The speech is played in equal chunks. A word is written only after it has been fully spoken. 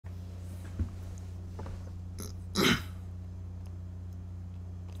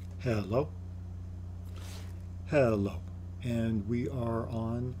Hello. Hello. And we are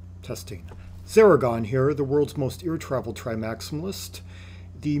on testing. Zaragon here, the world's most ear-traveled trimaximalist,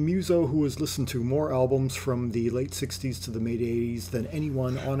 the muso who has listened to more albums from the late 60s to the mid-80s than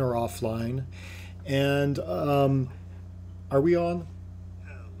anyone on or offline. And, are we on?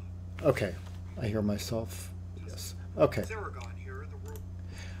 Okay. I hear myself. Yes. Okay.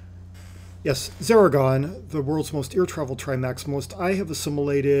 Yes, Zaragon, the world's most ear-traveled trimaximalist. I have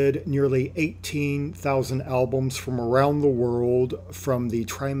assimilated nearly 18,000 albums from around the world, from the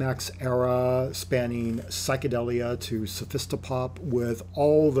trimax era, spanning psychedelia to sophistopop, with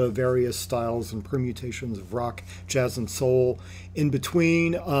all the various styles and permutations of rock, jazz, and soul in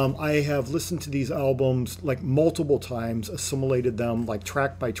between. I have listened to these albums like multiple times, assimilated them like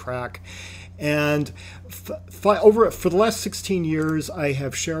track by track. And for the last 16 years, I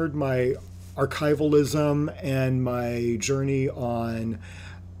have shared my archivalism and my journey on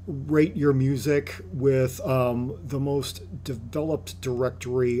Rate Your Music with the most developed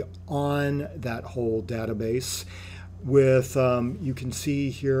directory on that whole database. With, you can see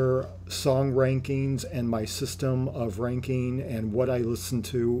here, song rankings and my system of ranking and what I listen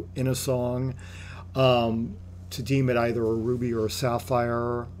to in a song to deem it either a ruby or a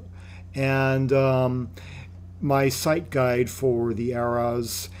sapphire. And my site guide for the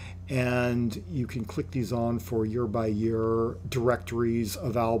eras, and you can click these on for year-by-year directories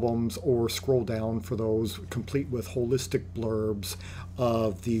of albums or scroll down for those complete with holistic blurbs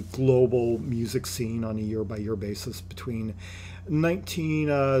of the global music scene on a year-by-year basis between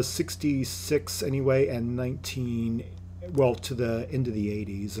 1966 anyway and to the end of the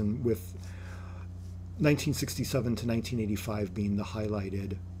 80s, and with 1967 to 1985 being the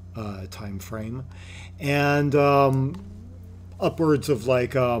highlighted time frame. And upwards of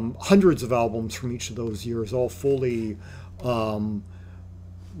like hundreds of albums from each of those years, all fully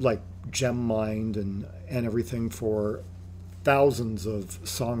like gem mined and everything, for thousands of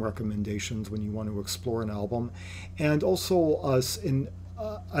song recommendations when you want to explore an album, and also us in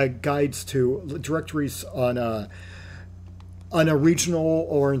guides to directories on a regional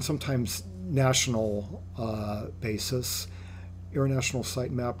or in sometimes national basis. International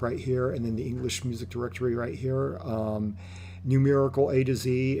site map right here, and then the English music directory right here. Numerical A to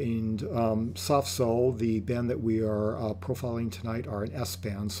Z, and Soft Soul, the band that we are profiling tonight, are an S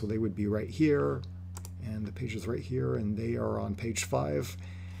band, so they would be right here, and the page is right here, and they are on page 5.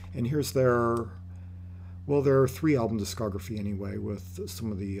 And here's their 3-album discography anyway, with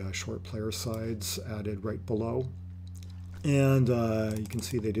some of the short player sides added right below. And you can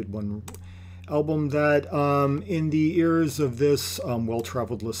see they did one album that in the ears of this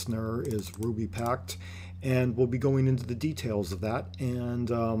well-traveled listener is ruby packed, and we'll be going into the details of that and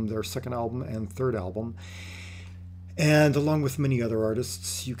their second album and third album, and along with many other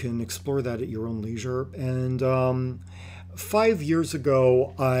artists. You can explore that at your own leisure. And 5 years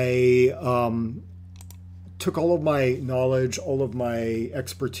ago, I took all of my knowledge, all of my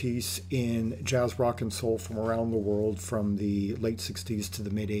expertise in jazz, rock, and soul from around the world, from the late 60s to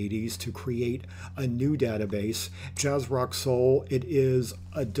the mid 80s, to create a new database, JazzRockSoul. It is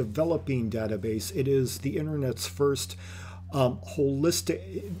a developing database. It is the internet's first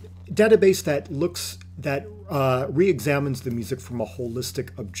holistic database that re-examines the music from a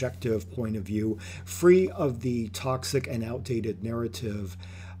holistic, objective point of view, free of the toxic and outdated narrative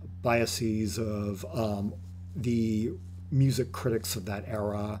biases of the music critics of that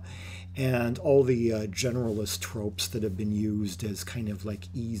era, and all the generalist tropes that have been used as kind of like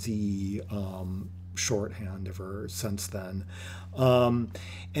easy shorthand ever since then.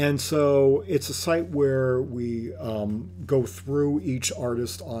 And so it's a site where we go through each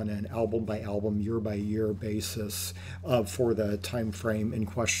artist on an album by album, year by year basis for the time frame in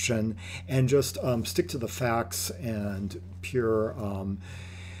question, and just stick to the facts and pure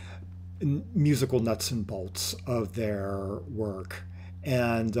musical nuts and bolts of their work,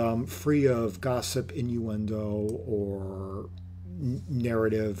 and free of gossip, innuendo, or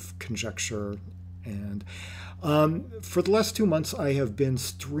narrative conjecture. And for the last 2 months, I have been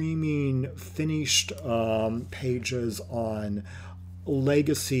streaming finished pages on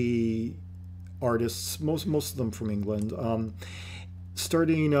legacy artists, most of them from England,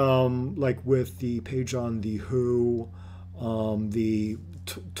 starting like with the page on The Who, the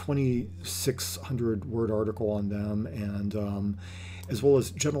 2,600 word article on them, and as well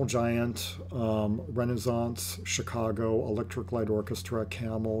as Gentle Giant, Renaissance, Chicago, Electric Light Orchestra,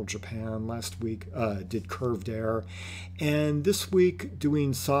 Camel, Japan. Last week did Curved Air, and this week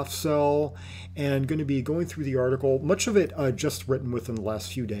doing Soft Cell, and going to be going through the article, much of it just written within the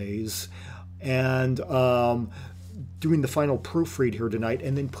last few days, and doing the final proofread here tonight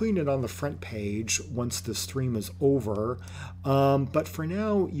and then putting it on the front page once the stream is over. But for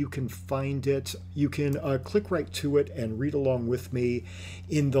now, you can find it. You can click right to it and read along with me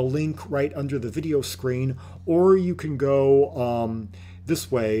in the link right under the video screen, or you can go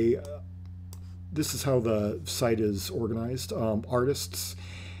this way. This is how the site is organized. Artists,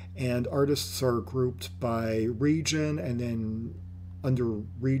 and artists are grouped by region, and then under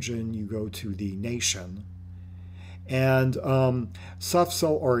region you go to the nation. And Soft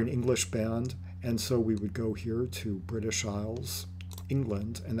Cell are an English band, and so we would go here to British Isles,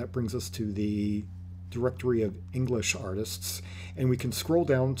 England, and that brings us to the directory of English artists, and we can scroll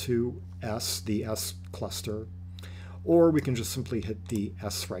down to S, the S cluster, or we can just simply hit the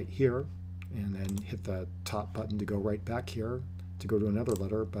S right here and then hit the top button to go right back here to go to another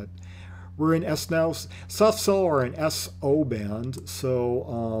letter. But we're in S now. Soft Cell are an SO band,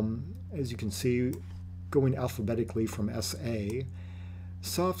 so as you can see, going alphabetically from SA,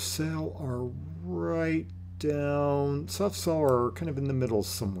 Soft Cell are right down. Soft Cell are kind of in the middle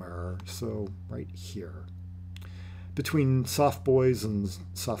somewhere, so right here, between Soft Boys and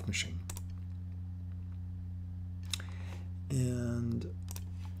Soft Machine. And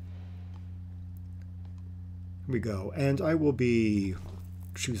here we go. And I will be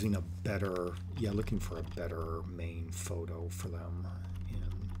choosing a better, looking for a better main photo for them,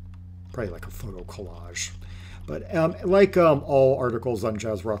 and probably like a photo collage. But like all articles on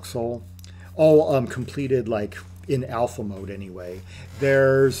JazzRockSoul, all completed like in alpha mode anyway,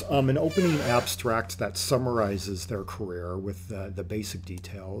 there's an opening abstract that summarizes their career with the basic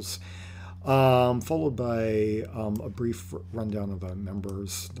details, followed by a brief rundown of the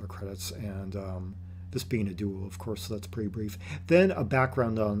members, their credits, and this being a duo, of course, so that's pretty brief. Then a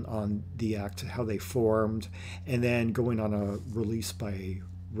background on the act, how they formed, and then going on a release by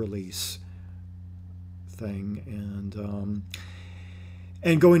release thing,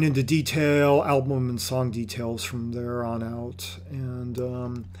 and going into detail, album and song details from there on out. And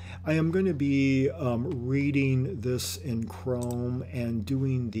I am going to be reading this in Chrome and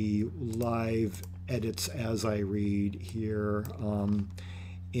doing the live edits as I read here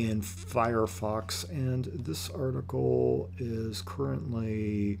in Firefox. And this article is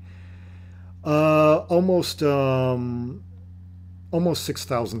currently almost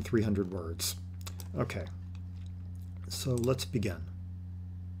 6,300 words. Okay, so let's begin.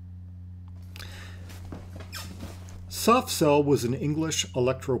 Soft Cell was an English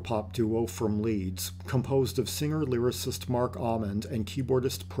electropop duo from Leeds, composed of singer-lyricist Mark Almond and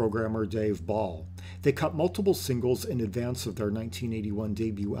keyboardist-programmer Dave Ball. They cut multiple singles in advance of their 1981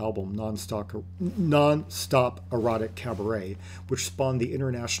 debut album, Non-Stop Erotic Cabaret, which spawned the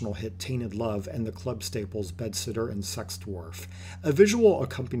international hit Tainted Love and the club staples Bedsitter and Sex Dwarf. A visual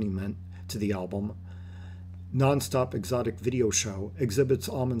accompaniment to the album, Non-Stop Exotic Video Show, exhibits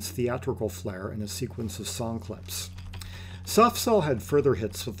Almond's theatrical flair in a sequence of song clips. Soft Cell had further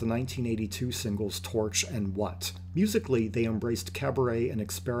hits with the 1982 singles Torch and What. Musically, they embraced cabaret and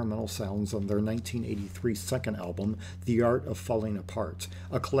experimental sounds on their 1983 second album, The Art of Falling Apart,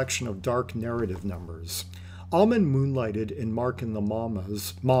 a collection of dark narrative numbers. Almond moonlighted in Mark and the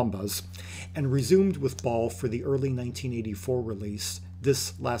Mambas, and resumed with Ball for the early 1984 release,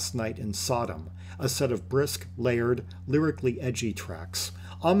 This Last Night in Sodom, a set of brisk, layered, lyrically edgy tracks.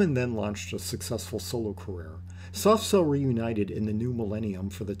 Almond then launched a successful solo career. Soft Cell reunited in the new millennium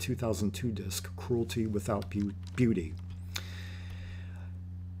for the 2002 disc, Cruelty Without Beauty.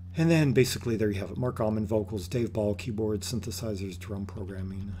 And then basically there you have it. Mark Almond vocals, Dave Ball keyboard, synthesizers, drum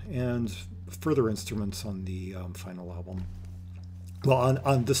programming, and further instruments on the final album. Well,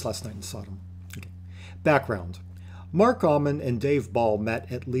 on This Last Night in Sodom. Okay. Background. Mark Almond and Dave Ball met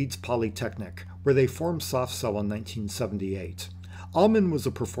at Leeds Polytechnic, where they formed Soft Cell in 1978. Almond was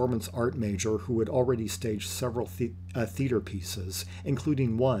a performance art major who had already staged several theater pieces,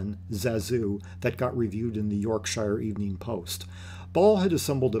 including one, Zazu, that got reviewed in the Yorkshire Evening Post. Ball had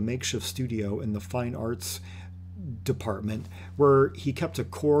assembled a makeshift studio in the Fine Arts department, where he kept a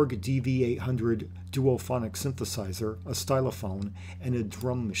Korg DV800 duophonic synthesizer, a stylophone, and a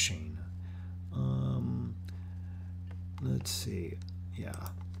drum machine. Let's see. Yeah.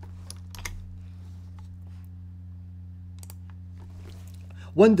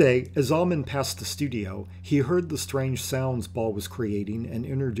 One day, as Almond passed the studio, he heard the strange sounds Ball was creating and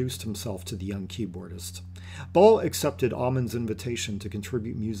introduced himself to the young keyboardist. Ball accepted Almond's invitation to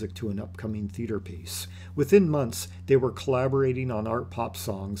contribute music to an upcoming theater piece. Within months, they were collaborating on art pop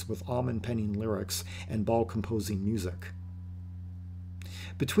songs, with Almond penning lyrics and Ball composing music.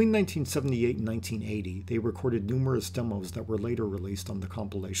 Between 1978 and 1980, they recorded numerous demos that were later released on the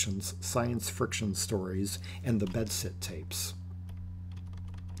compilations Science Friction Stories and the Bedsit tapes.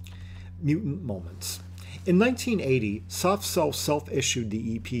 Mutant Moments. In 1980, Soft Cell self-issued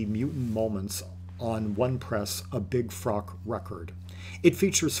the EP Mutant Moments on One Press, a Big Frock record. It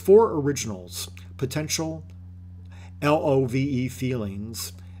features 4 originals: Potential, LOVE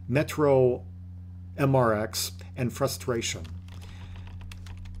Feelings, Metro MRX, and Frustration.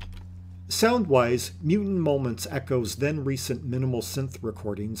 Sound-wise, Mutant Moments echoes then recent minimal synth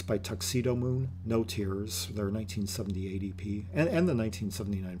recordings by Tuxedo Moon, No Tears, their 1978 EP, and the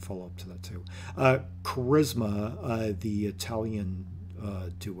 1979 follow-up to that too. Charisma, the Italian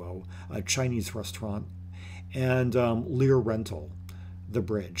duo, Chinese Restaurant, and Lear Rental, The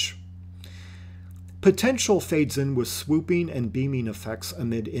Bridge. Potential fades in with swooping and beaming effects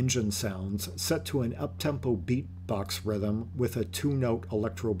amid engine sounds set to an up-tempo beatbox rhythm with a 2-note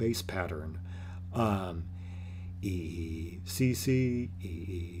electro bass pattern. E, C, C,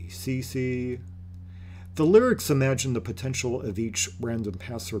 E, C, C. The lyrics imagine the potential of each random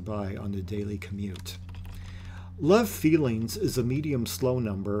passerby on a daily commute. Love Feelings is a medium slow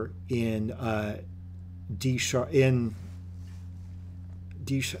number in D sharp.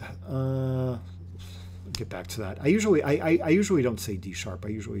 Get back to that. I usually don't say D sharp. I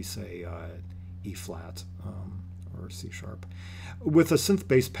usually say E flat or C sharp, with a synth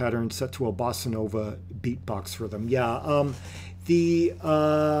bass pattern set to a bossa nova beatbox rhythm. Yeah,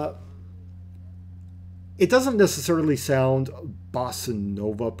 it doesn't necessarily sound bossa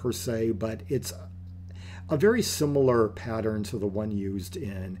nova per se, but it's a very similar pattern to the one used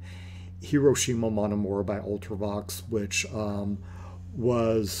in Hiroshima Monomore by Ultravox, which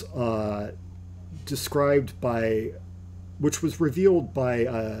was described by, which was revealed by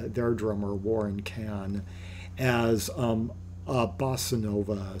their drummer Warren Cann as a bossa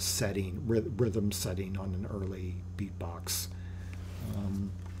nova setting, rhythm setting on an early beatbox.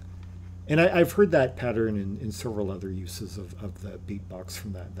 And I've heard that pattern in several other uses of the beatbox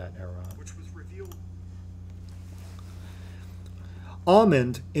from that era. Which was revealed.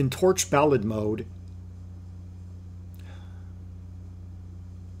 Almond in Torch Ballad mode.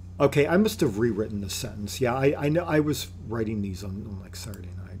 Okay, I must have rewritten this sentence. Yeah, I know I was writing these on like Saturday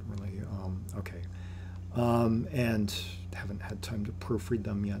night, really. Okay. And haven't had time to proofread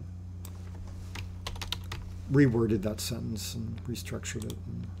them yet. Reworded that sentence and restructured it.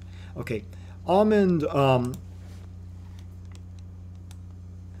 Okay. Almond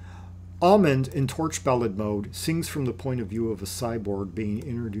in Torch Ballad mode sings from the point of view of a cyborg being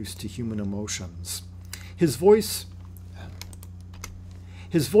introduced to human emotions. His voice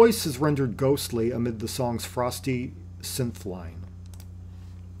is rendered ghostly amid the song's frosty synth line.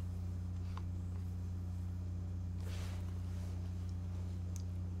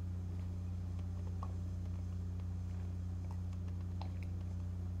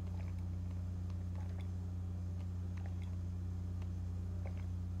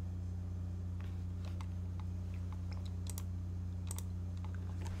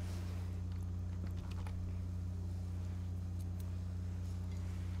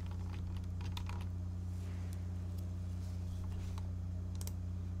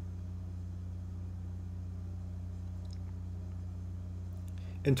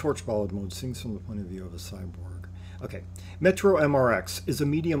 In Torch Ballad mode, sings from the point of view of a cyborg. Okay. Metro MRX is a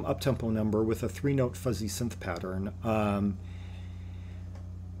medium uptempo number with a 3-note fuzzy synth pattern.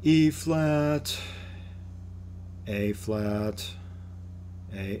 E flat, A flat,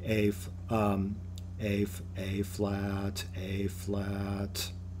 A flat, A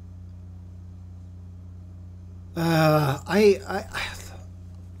flat.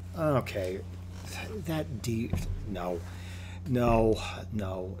 Okay. That D, no. No,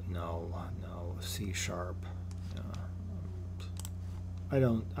 C sharp.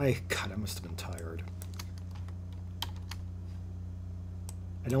 God, I must have been tired.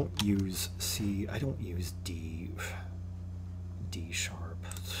 I don't use C, I don't use D sharp.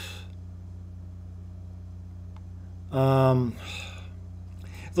 The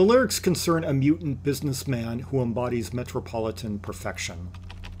lyrics concern a mutant businessman who embodies metropolitan perfection.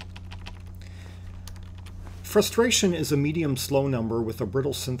 Frustration is a medium slow number with a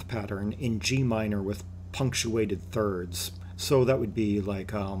brittle synth pattern in G minor with punctuated thirds. So that would be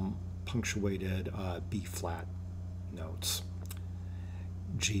like punctuated B flat notes.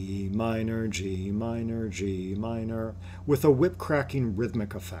 G minor, G minor, G minor, with a whip cracking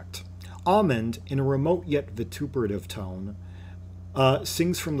rhythmic effect. Almond, in a remote yet vituperative tone,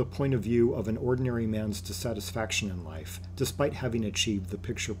 sings from the point of view of an ordinary man's dissatisfaction in life, despite having achieved the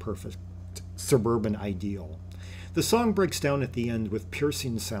picture-perfect suburban ideal. The song breaks down at the end with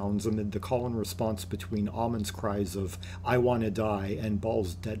piercing sounds amid the call and response between Amon's cries of "I wanna die" and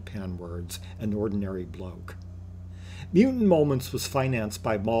Ball's deadpan words, "an ordinary bloke." Mutant Moments was financed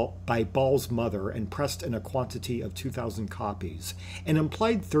by Ball's mother and pressed in a quantity of 2,000 copies. An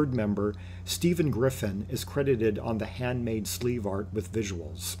implied third member, Stephen Griffin, is credited on the handmade sleeve art with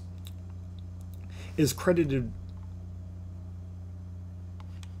visuals. Is credited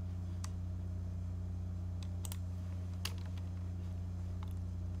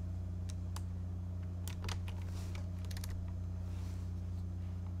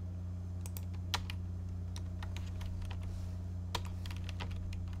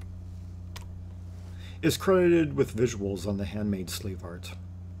with visuals on the handmade sleeve art.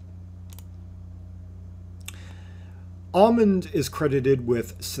 Almond is credited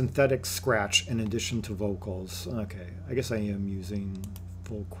with synthetic scratch in addition to vocals. Okay, I guess I am using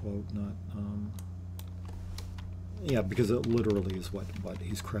full quote, not... yeah, because it literally is what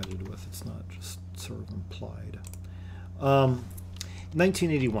he's credited with. It's not just sort of implied.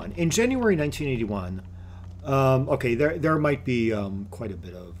 1981. In January 1981... okay, there might be quite a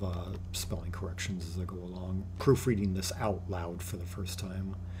bit of spelling corrections as I go along, proofreading this out loud for the first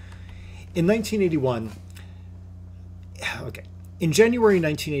time. In 1981, okay, in January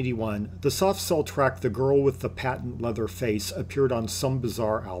 1981, the Soft Cell track "The Girl with the Patent Leather Face" appeared on Some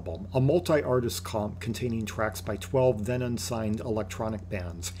Bizarre album, a multi-artist comp containing tracks by 12 then unsigned electronic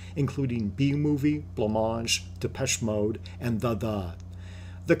bands, including B-Movie, Blamage, Depeche Mode, and The.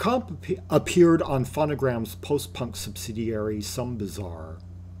 The comp appeared on Phonogram's post-punk subsidiary Some Bizarre.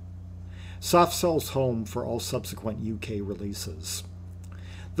 Soft Cell's home for all subsequent UK releases.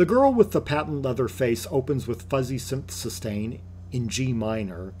 The Girl with the Patent Leather Face opens with fuzzy synth sustain in G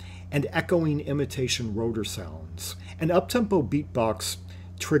minor and echoing imitation rotor sounds. An uptempo beatbox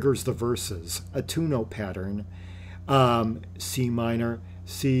triggers the verses, a two-note pattern, C minor,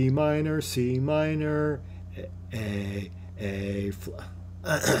 C minor, C minor, A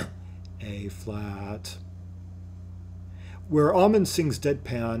flat, where Amon sings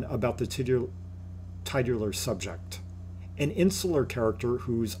deadpan about the titular subject, an insular character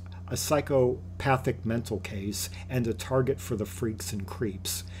who's a psychopathic mental case and a target for the freaks and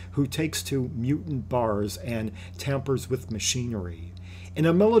creeps, who takes to mutant bars and tampers with machinery. In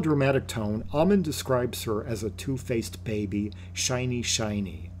a melodramatic tone, Amon describes her as a two-faced baby, shiny,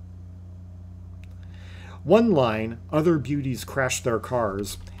 shiny. One line, "Other beauties crash their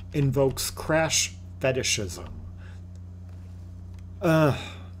cars," invokes crash fetishism. The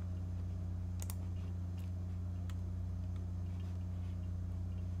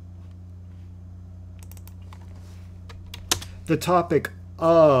topic,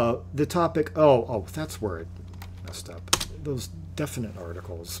 oh, that's where it messed up. Those definite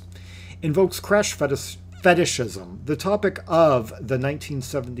articles. Invokes crash fetishism, the topic of the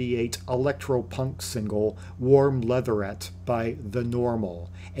 1978 electro-punk single Warm Leatherette by The Normal,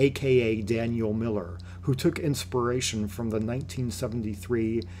 aka Daniel Miller, who took inspiration from the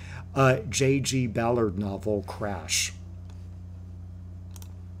 1973 J.G. Ballard novel Crash.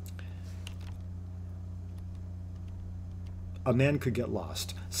 A Man Could Get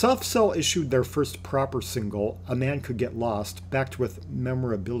Lost. Soft Cell issued their first proper single, A Man Could Get Lost, backed with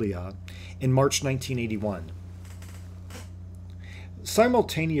memorabilia, in March 1981.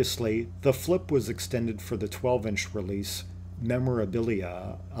 Simultaneously, the flip was extended for the 12-inch release,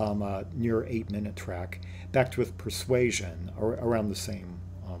 Memorabilia, near 8-minute track, backed with Persuasion, around the same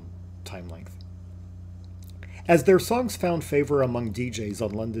time length. As their songs found favor among DJs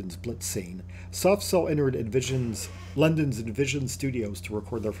on London's Blitz scene, Soft Cell entered London's Envision Studios to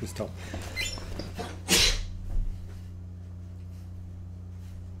record their first album.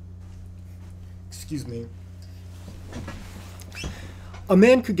 Excuse me. A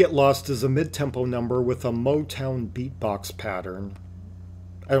Man Could Get Lost is a mid-tempo number with a Motown beatbox pattern.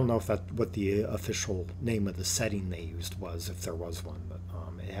 I don't know if what the official name of the setting they used was, if there was one, but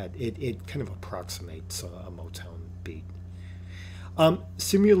it kind of approximates a Motown beat.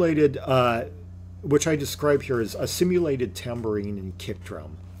 Simulated, which I describe here as a simulated tambourine and kick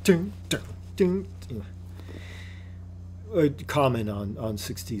drum. Ding, ding, ding, ding. Common on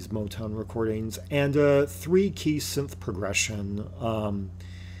 60s Motown recordings, and a 3-key synth progression.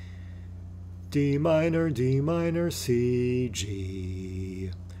 D minor, C,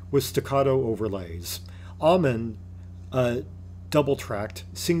 G, with staccato overlays. Amon, double-tracked,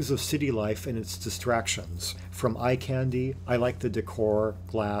 sings of city life and its distractions, from eye candy, I like the decor,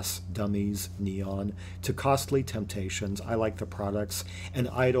 glass, dummies, neon, to costly temptations, I like the products, and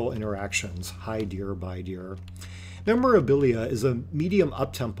idle interactions, hi dear, bye dear. Memorabilia is a medium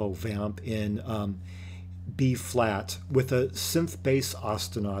up-tempo vamp in B flat with a synth bass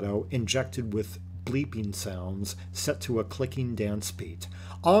ostinato injected with bleeping sounds set to a clicking dance beat.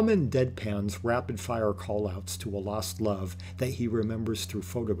 Almond deadpans rapid-fire callouts to a lost love that he remembers through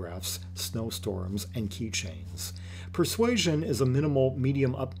photographs, snowstorms, and keychains. Persuasion is a minimal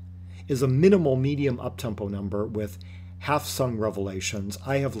medium up-tempo number with half-sung revelations,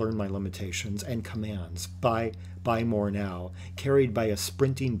 I have learned my limitations, and commands, buy more now, carried by a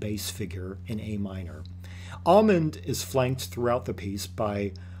sprinting bass figure in A minor. Almond is flanked throughout the piece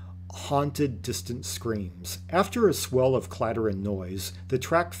by haunted, distant screams. After a swell of clatter and noise, the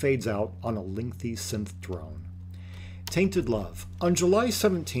track fades out on a lengthy synth drone. Tainted Love. On July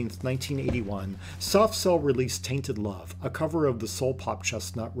 17, 1981, Soft Cell released Tainted Love, a cover of the soul pop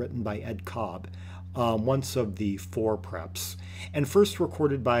chestnut written by Ed Cobb, once of the Four Preps, and first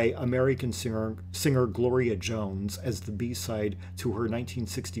recorded by American singer Gloria Jones as the B-side to her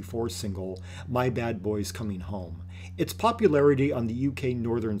 1964 single, My Bad Boy's Coming Home. Its popularity on the UK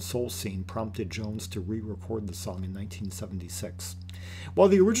Northern Soul scene prompted Jones to re-record the song in 1976. While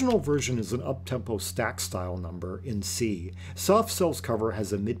the original version is an up-tempo stack-style number in C, Soft Cell's cover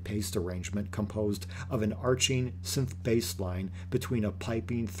has a mid-paced arrangement composed of an arching synth bass line between a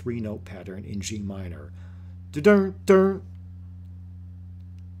piping three-note pattern in G minor. Da-dun-dun.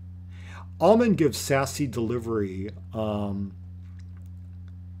 Almond gives sassy delivery, and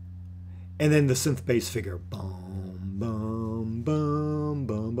then the synth bass figure. Boom, boom, boom,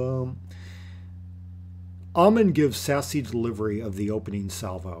 boom, boom. Almond gives sassy delivery of the opening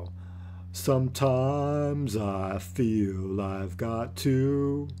salvo. Sometimes I feel I've got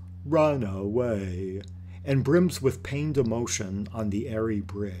to run away, and brims with pained emotion on the airy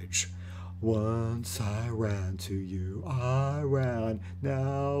bridge. Once I ran to you, I ran,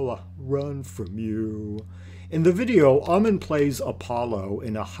 now I run from you. In the video, Almond plays Apollo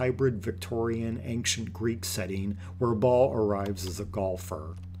in a hybrid Victorian ancient Greek setting where Ball arrives as a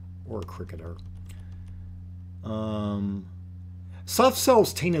golfer or a cricketer. Soft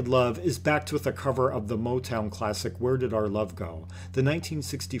Cell's Tainted Love is backed with a cover of the Motown classic Where Did Our Love Go?, the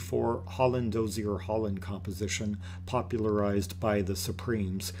 1964 Holland Dozier Holland composition popularized by the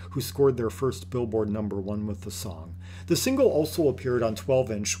Supremes, who scored their first Billboard #1 with the song. The single also appeared on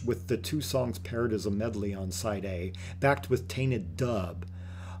 12-inch with the two songs paired as a medley on side A, backed with Tainted Dub,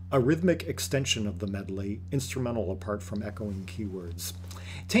 a rhythmic extension of the medley, instrumental apart from echoing keywords.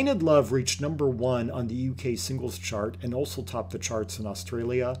 Tainted Love reached #1 on the UK singles chart and also topped the charts in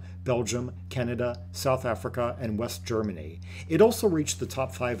Australia, Belgium, Canada, South Africa, and West Germany. It also reached the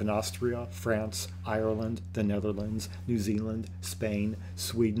top 5 in Austria, France, Ireland, the Netherlands, New Zealand, Spain,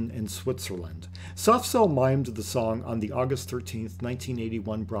 Sweden, and Switzerland. Soft Cell mimed the song on the August 13,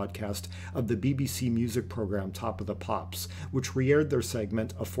 1981 broadcast of the BBC music program Top of the Pops, which re-aired their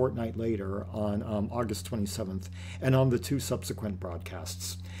segment a fortnight later on August 27th, and on the two subsequent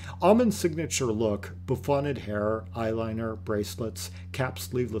broadcasts. Almond's signature look, buffoned hair, eyeliner, bracelets, cap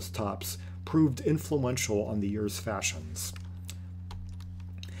sleeveless tops, proved influential on the year's fashions.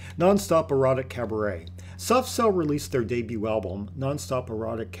 Nonstop Erotic Cabaret. Soft Cell released their debut album, Nonstop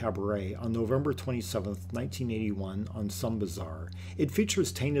Erotic Cabaret, on November 27, 1981 on Some Bazaar. It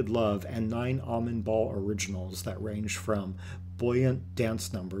features Tainted Love and 9 Almond Ball originals that range from buoyant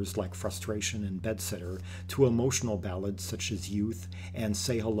dance numbers like Frustration and Bedsitter to emotional ballads such as Youth and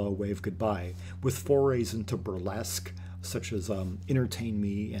Say Hello, Wave Goodbye, with forays into burlesque, such as Entertain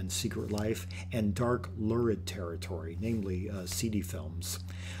Me and Secret Life, and dark, lurid territory, namely CD films.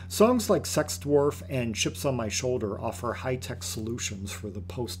 Songs like Sex Dwarf and Chips on My Shoulder offer high-tech solutions for the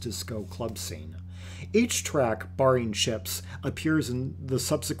post-disco club scene. Each track, barring Chips, appears in the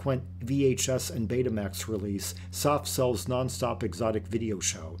subsequent VHS and Betamax release, Soft Cell's Nonstop Exotic Video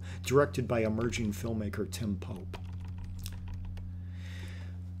Show, directed by emerging filmmaker Tim Pope.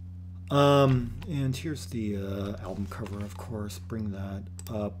 And here's the album cover, of course. Bring that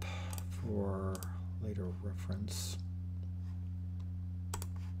up for later reference.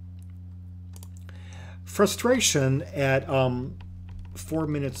 Frustration at 4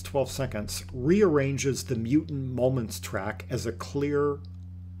 minutes 12 seconds rearranges the Mutant Moments track as a clear,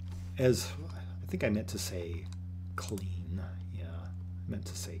 as I think I meant to say clean. Yeah, I meant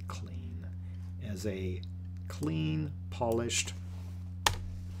to say clean. As a clean, polished,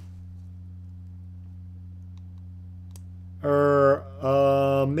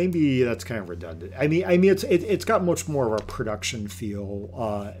 or maybe that's kind of redundant. I mean, it's got much more of a production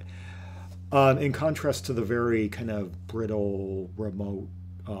feel, in contrast to the very kind of brittle, remote,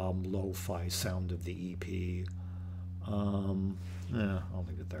 lo-fi sound of the EP. Yeah, I'll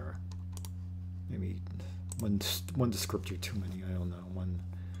leave it there. Maybe one descriptor too many. I don't know.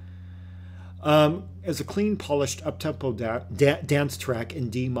 As a clean, polished, up-tempo dance track in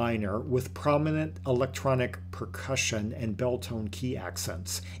D minor with prominent electronic percussion and bell tone key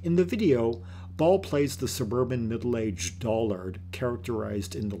accents. In the video, Ball plays the suburban middle-aged dullard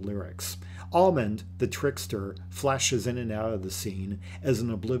characterized in the lyrics. Almond, the trickster, flashes in and out of the scene as an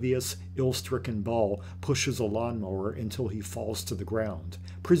oblivious, ill-stricken Ball pushes a lawnmower until he falls to the ground.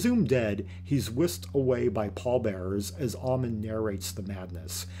 Presumed dead, he's whisked away by pallbearers as Almond narrates the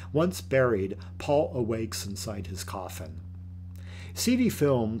madness. Once buried, Paul awakes inside his coffin. CD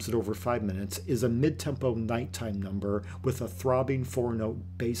Films, at over 5 minutes, is a mid-tempo nighttime number with a throbbing 4-note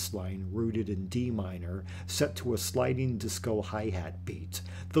bass line rooted in D minor, set to a sliding disco hi-hat beat.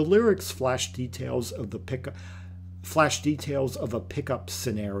 The lyrics flash details of a pickup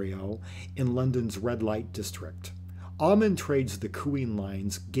scenario in London's red light district. Almond trades the cooing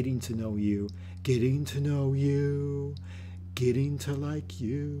lines, getting to know you, getting to know you, getting to like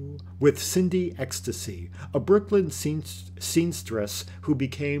you, with Cindy Ecstasy, a Brooklyn seamstress who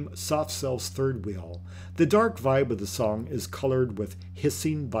became Soft Cell's third wheel. The dark vibe of the song is colored with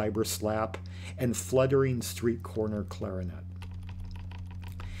hissing vibra-slap and fluttering street corner clarinet.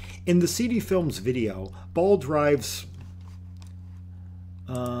 In the CD Films video, Ball drives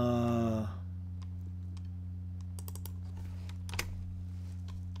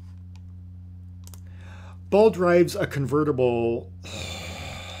a convertible.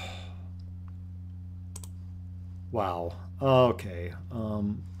 Wow. Okay.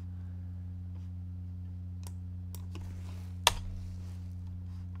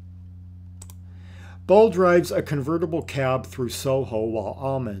 Ball drives a convertible cab through Soho while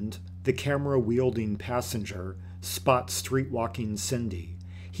Almond, the camera-wielding passenger, spots street-walking Cindy.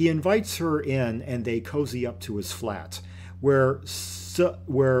 He invites her in and they cozy up to his flat, where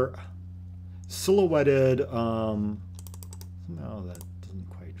silhouetted, no, that doesn't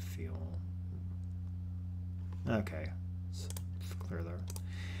quite feel, okay, it's clear there.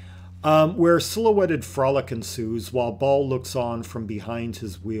 Where silhouetted frolic ensues while Ball looks on from behind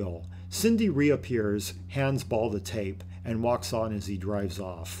his wheel. Cindy reappears, hands Ball the tape, and walks on as he drives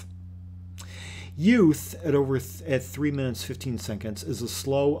off. Youth, at 3 minutes 15 seconds, is a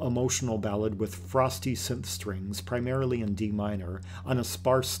slow, emotional ballad with frosty synth strings, primarily in D minor, on a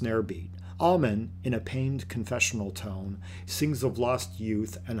sparse snare beat. Almond, in a pained confessional tone, sings of lost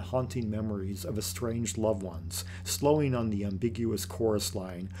youth and haunting memories of estranged loved ones, slowing on the ambiguous chorus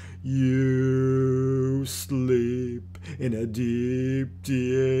line, "You sleep in a deep,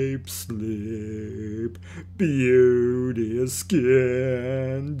 deep sleep, beauty is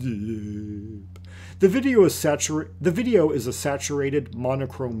skin deep." The video is a saturated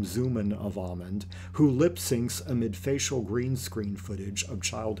monochrome zoom-in of Almond, who lip-syncs amid facial green screen footage of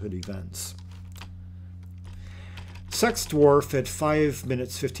childhood events. Sex Dwarf at 5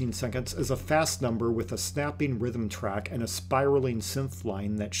 minutes 15 seconds is a fast number with a snapping rhythm track and a spiraling synth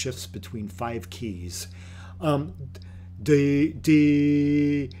line that shifts between 5 keys.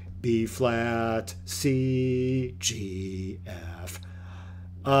 D, B flat, C, G, F.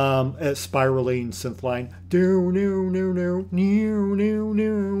 A spiraling synth line. Do no no no no no no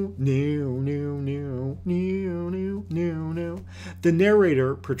no no no no no. The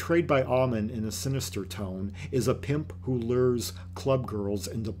narrator, portrayed by Almond in a sinister tone, is a pimp who lures club girls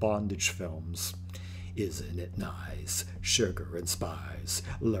into bondage films. Isn't it nice? Sugar and spice,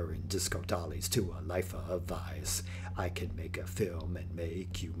 luring disco dollies to a life of vice. I can make a film and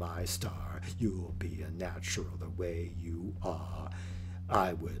make you my star. You'll be a natural the way you are.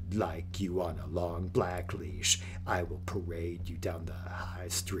 I would like you on a long black leash. I will parade you down the high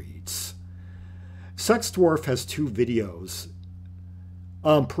streets. Sex Dwarf has 2 videos.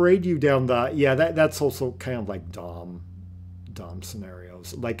 Parade you down the, yeah, that's also kind of like Dom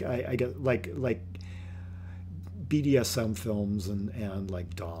scenarios. Like I get like BDSM films and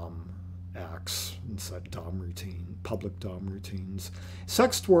like Dom acts inside public Dom routines.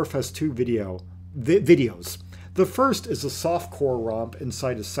 Sex Dwarf has 2 videos. The first is a softcore romp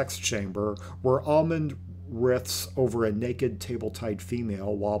inside a sex chamber where Almond riffs over a naked table-tied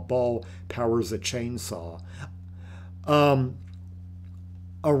female while Ball powers a chainsaw.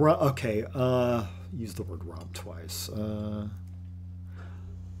 Use the word romp twice.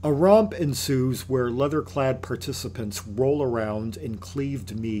 A romp ensues where leather-clad participants roll around in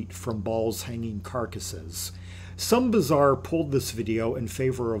cleaved meat from Ball's hanging carcasses. Some Bizarre pulled this video in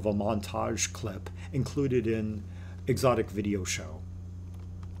favor of a montage clip included in Exotic Video Show.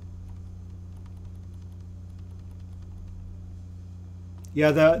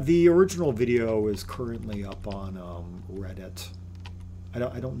 Yeah, the original video is currently up on Reddit. I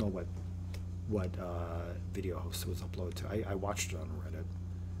don't know what video host it was uploaded to. I watched it on Reddit.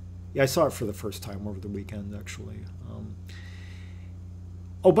 Yeah, I saw it for the first time over the weekend, actually.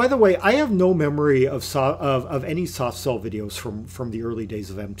 Oh, by the way, I have no memory of any soft cell videos from the early days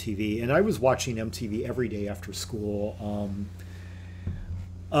of MTV, and I was watching MTV every day after school,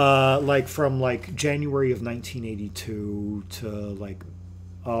 like from like January of 1982 to like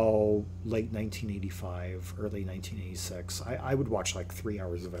late 1985, early 1986. I would watch like 3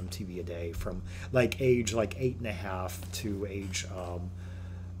 hours of MTV a day from like age like 8.5 to age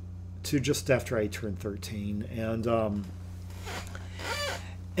to just after I turned 13,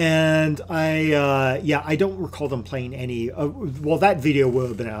 and I don't recall them playing any. Well, that video would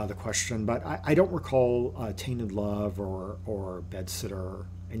have been out of the question, but I don't recall "Tainted Love" or "Bedsitter."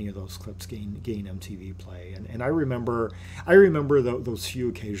 Any of those clips gain MTV play, and I remember those few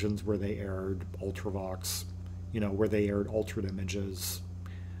occasions where they aired Ultravox, where they aired altered images,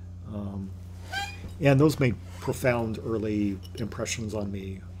 and those made profound early impressions on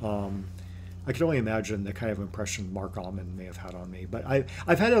me. I can only imagine the kind of impression Mark Almond may have had on me. But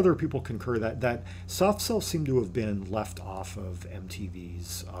I've had other people concur that soft cell seemed to have been left off of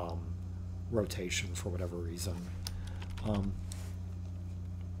MTV's rotation for whatever reason.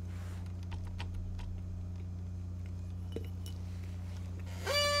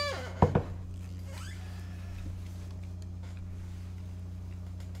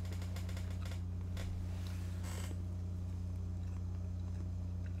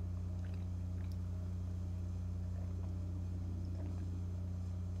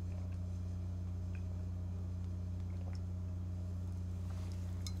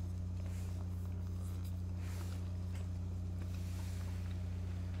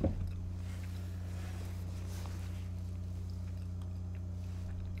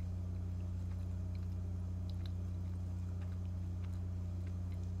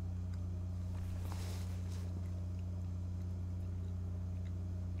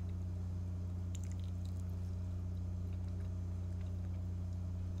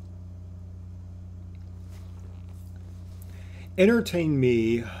 Entertain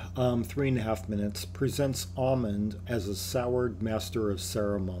Me, 3.5 minutes, presents Almond as a soured master of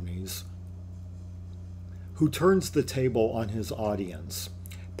ceremonies who turns the table on his audience,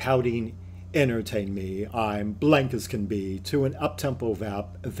 pouting, "Entertain me, I'm blank as can be," to an uptempo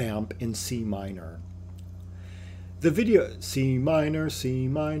vamp in C minor. The video, C minor, C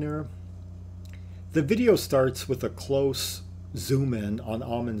minor. The video starts with a close zoom in on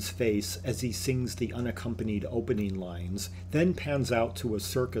Almond's face as he sings the unaccompanied opening lines, then pans out to a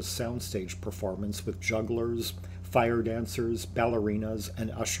circus soundstage performance with jugglers, fire dancers, ballerinas,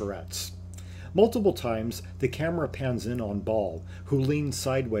 and usherettes. Multiple times, the camera pans in on Ball, who leans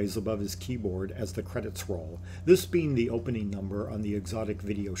sideways above his keyboard as the credits roll, this being the opening number on the exotic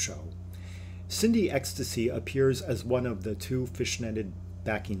video show. Cindy Ecstasy appears as one of the two fishnetted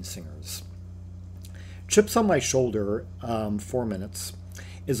backing singers. Chips on My Shoulder, 4 minutes,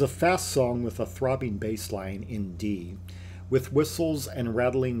 is a fast song with a throbbing bass line in D, with whistles and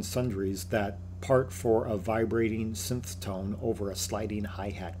rattling sundries that part for a vibrating synth tone over a sliding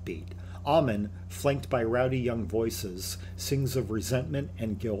hi-hat beat. Almond, flanked by rowdy young voices, sings of resentment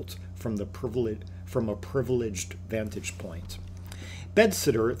and guilt from a privileged vantage point.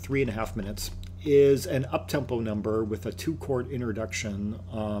 Bedsitter, 3.5 minutes, is an uptempo number with a 2-chord introduction.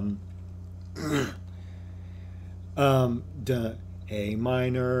 A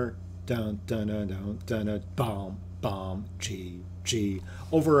minor, dun dun dun dun dun dun, bom bom, G,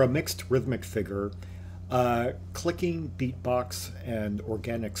 over a mixed rhythmic figure, clicking beatbox and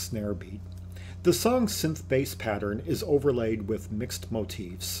organic snare beat. The song's synth bass pattern is overlaid with mixed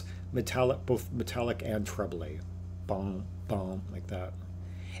motifs, both metallic and trebly, bom bom, like that,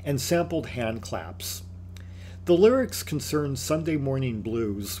 and sampled hand claps. The lyrics concern Sunday morning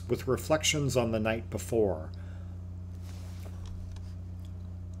blues with reflections on the night before.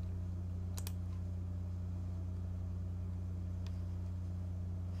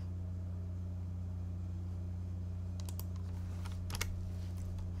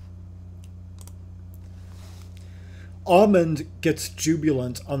 Almond gets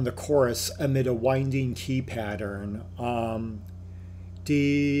jubilant on the chorus amid a winding key pattern.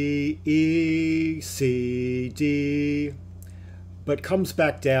 D, E, C, D, but comes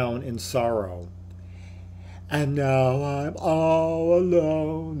back down in sorrow. And now I'm all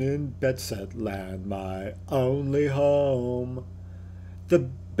alone in Bedsit Land, my only home. The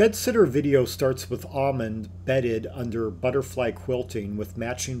Bedsitter video starts with Almond bedded under butterfly quilting with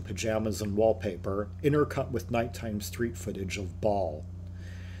matching pajamas and wallpaper, intercut with nighttime street footage of Ball.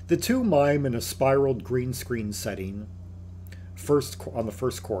 The two mime in a spiraled green screen setting on the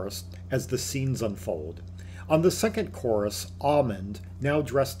first chorus as the scenes unfold. On the second chorus, Almond, now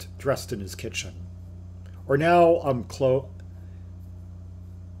dressed in his kitchen, or now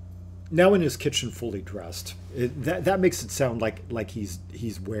in his kitchen, fully dressed. That makes it sound like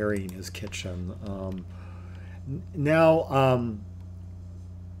he's wearing his kitchen. Now.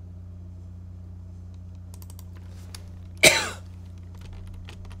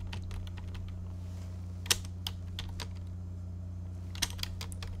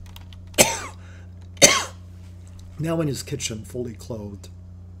 Now in his kitchen, fully clothed.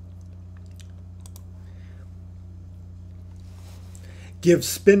 Give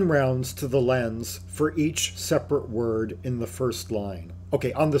spin rounds to the lens for each separate word in the first line.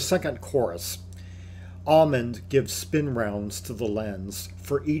 Okay, on the second chorus, Almond gives spin rounds to the lens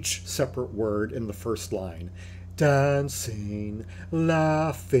for each separate word in the first line. Dancing,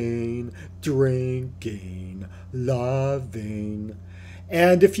 laughing, drinking, loving.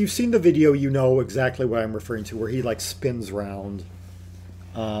 And if you've seen the video, you know exactly what I'm referring to, where he like spins round.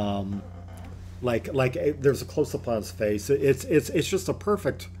 There's a close-up on his face. It's just a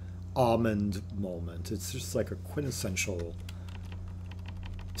perfect Almond moment. It's just like a quintessential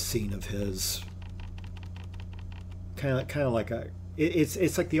scene of his. Kind of like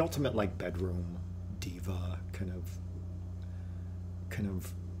it's like the ultimate like bedroom diva kind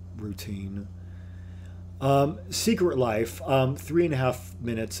of routine. Secret Life, 3.5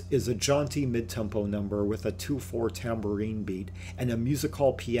 minutes, is a jaunty mid-tempo number with a 2/4 tambourine beat and a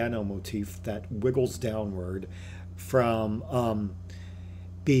musical piano motif that wiggles downward from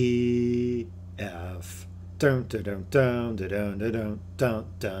B, F, dun dun dun dun dun dun dun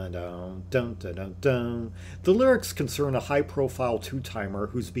dun dun dun dun dun. The lyrics concern a high-profile two-timer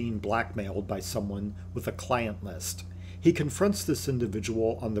who's being blackmailed by someone with a client list. He confronts this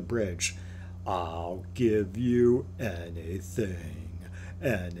individual on the bridge. I'll give you anything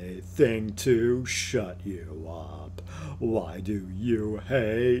to shut you up. Why do you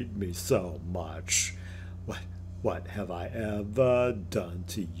hate me so much? What have I ever done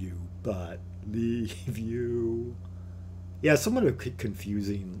to you but leave you? Yeah, somewhat of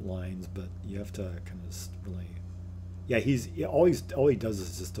confusing lines, but you have to kind of really... Yeah, all he does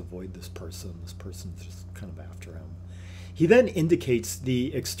is just avoid this person. This person's just kind of after him. He then indicates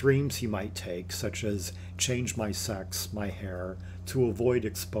the extremes he might take, such as change my sex, my hair, to avoid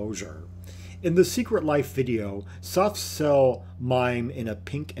exposure. In the Secret Life video, soft cell mime in a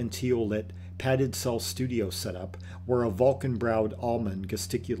pink and teal lit padded cell studio setup where a Vulcan-browed Almond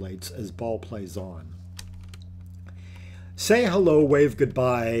gesticulates as Ball plays on. Say Hello, Wave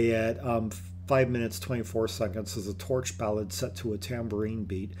Goodbye at 5 minutes 24 seconds is a torch ballad set to a tambourine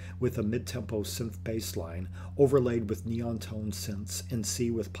beat with a mid-tempo synth bass line overlaid with neon tone synths and C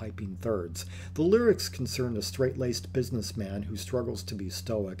with piping thirds. The lyrics concern a straight-laced businessman who struggles to be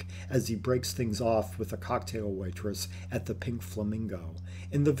stoic as he breaks things off with a cocktail waitress at the Pink Flamingo.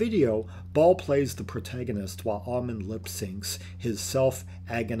 In the video, Ball plays the protagonist while Almond lip syncs his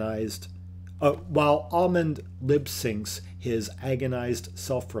self-agonized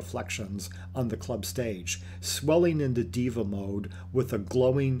self-reflections on the club stage, swelling into diva mode with a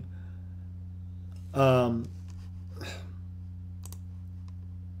glowing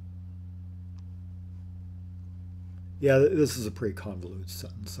yeah, this is a pretty convoluted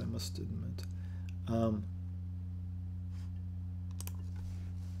sentence, I must admit.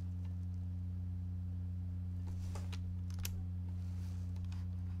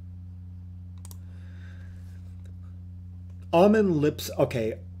 Almond lips...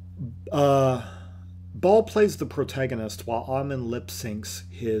 Okay. Ball plays the protagonist while Almond lip syncs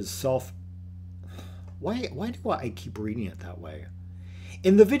his self... Why do I keep reading it that way?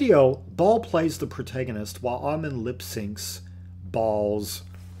 In the video, Ball plays the protagonist while Almond lip syncs Ball's...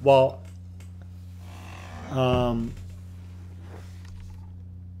 While...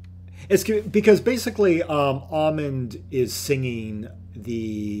 It's because basically Almond is singing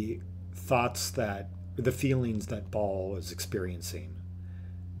the thoughts that... the feelings that Ball is experiencing.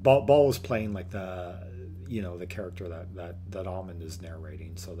 Ball is playing like the character that Almond is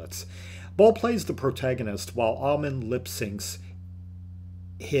narrating. So that's... Ball plays the protagonist while Almond lip syncs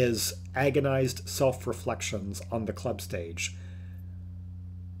his agonized self-reflections on the club stage.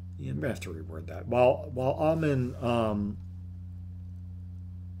 Yeah, I'm gonna have to reword that. While Almond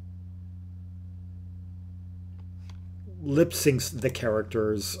lip syncs the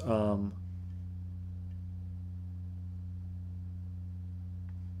characters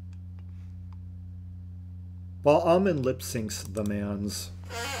while Almond lip syncs the man's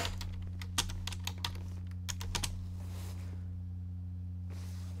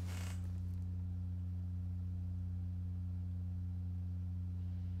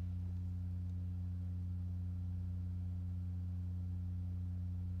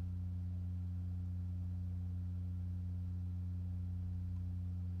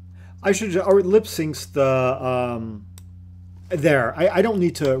I should, or lip syncs the, there. I don't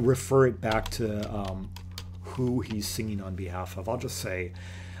need to refer it back to who he's singing on behalf of. I'll just say,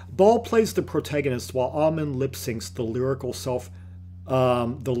 Ball plays the protagonist while Amen lip syncs the lyrical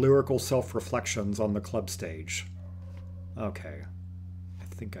self-reflections on the club stage. Okay, I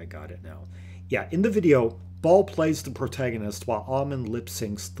think I got it now. Yeah, in the video, Ball plays the protagonist while Amen lip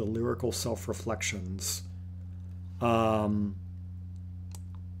syncs the lyrical self-reflections. From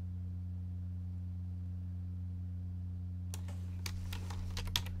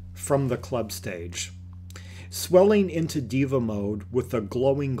the club stage. Swelling into diva mode with a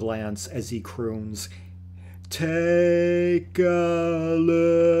glowing glance as he croons, "Take a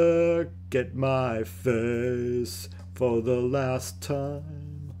look at my face for the last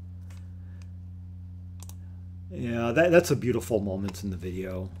time." Yeah, that's a beautiful moment in the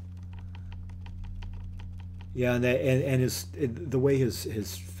video. Yeah, and the way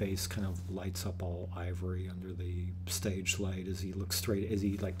his face kind of lights up all ivory under the stage light as he looks straight, as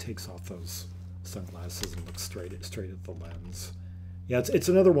he like takes off those sunglasses and looks straight at the lens. Yeah, it's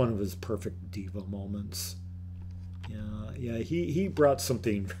another one of his perfect diva moments. Yeah, he brought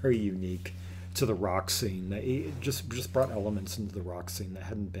something very unique to the rock scene. He just brought elements into the rock scene that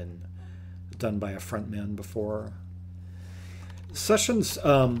hadn't been done by a frontman before. Sessions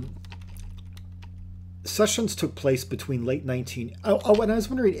took place between late 19... Oh, and I was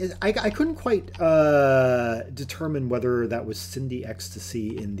wondering, I couldn't quite determine whether that was Cindy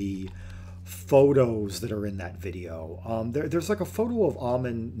Ecstasy in the photos that are in that video. There's like a photo of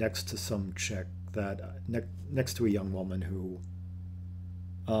Amen next to some chick, that next to a young woman who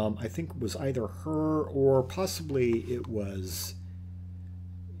I think was either her or possibly it was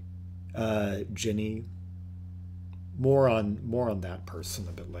Ginny. More on that person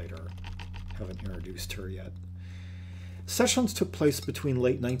a bit later. Haven't introduced her yet. Sessions took place between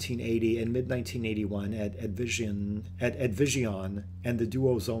late 1980 and mid-1981 at Edvision and the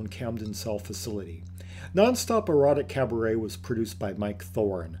duo's own Camden Cell facility. Nonstop Erotic Cabaret was produced by Mike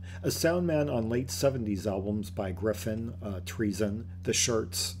Thorne, a soundman on late 70s albums by Griffin, Treason, The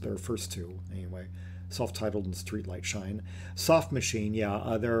Shirts, their first two anyway, self-titled and Streetlight Shine, Soft Machine,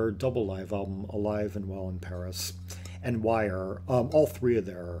 their double live album Alive and Well in Paris, and Wire, all three of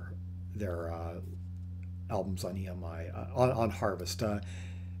their albums on EMI, on Harvest,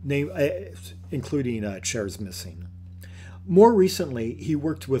 including Chairs Missing. More recently, he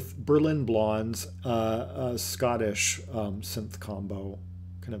worked with Berlin Blondes, a Scottish synth combo,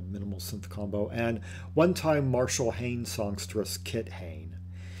 kind of minimal synth combo, and one-time Marshall Hayne songstress Kit Hayne.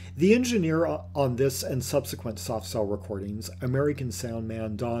 The engineer on this and subsequent Soft Cell recordings, American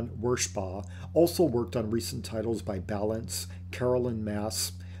soundman Don Werschbaugh, also worked on recent titles by Balance, Carolyn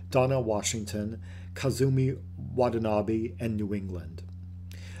Mass, Donna Washington, Kazumi Watanabe, and New England.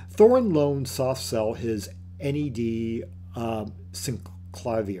 Thorne loaned Soft Cell his NED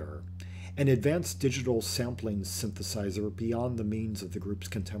synclavier, an advanced digital sampling synthesizer beyond the means of the group's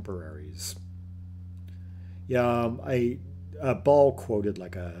contemporaries. Yeah, Ball quoted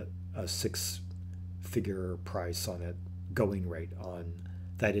like a six-figure price on it, going rate on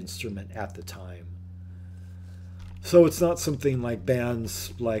that instrument at the time. So it's not something like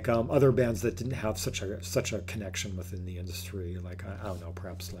bands, like other bands that didn't have such a connection within the industry. Like I don't know,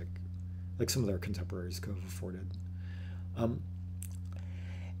 perhaps like some of their contemporaries could have afforded.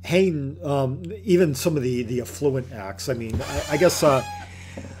 Hayne, even some of the affluent acts. I mean, I guess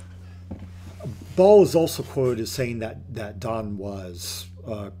Ball is also quoted as saying that Don Was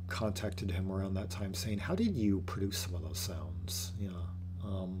contacted him around that time, saying, "How did you produce some of those sounds?" Yeah.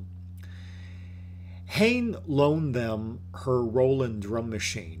 Hayne loaned them her Roland drum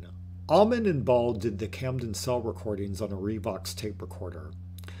machine. Amen and Ball did the Camden Cell recordings on a Revox tape recorder.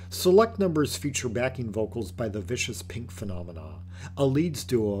 Select numbers feature backing vocals by the Vicious Pink Phenomena, a Leeds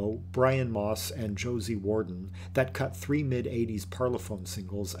duo, Brian Moss and Josie Warden, that cut 3 mid-80s Parlophone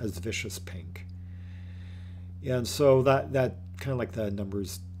singles as Vicious Pink. And so that kind of like the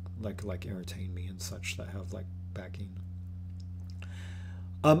numbers like entertain me and such that have like backing.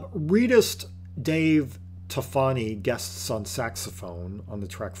 Reedist Dave Tafani guests on saxophone on the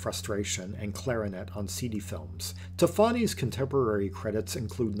track Frustration and clarinet on CD Films. Tafani's contemporary credits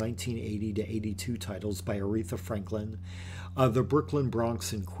include 1980 to 82 titles by Aretha Franklin, the Brooklyn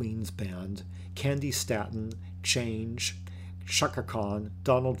Bronx and Queens Band, Candy Staton, Change, Chaka Khan,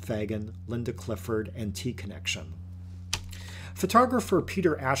 Donald Fagen, Linda Clifford, and T-Connection. Photographer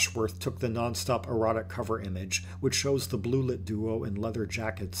Peter Ashworth took the Nonstop Erotic cover image, which shows the blue-lit duo in leather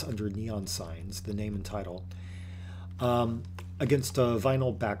jackets under neon signs, the name and title, against a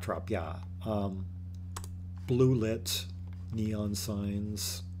vinyl backdrop. Blue-lit neon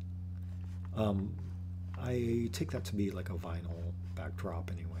signs. I take that to be like a vinyl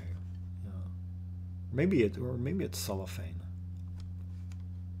backdrop anyway. Yeah. Or maybe it's cellophane.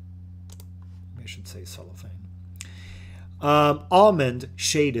 Maybe I should say cellophane. Almond,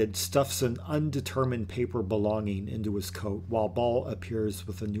 shaded, stuffs an undetermined paper belonging into his coat, while Ball appears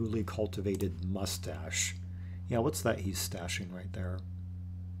with a newly cultivated mustache. Yeah, what's that he's stashing right there?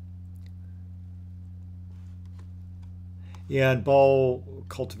 Yeah, and Ball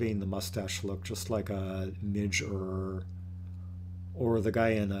cultivating the mustache look, just like a Midge or the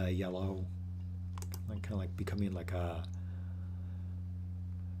guy in yellow, like kind of like becoming like a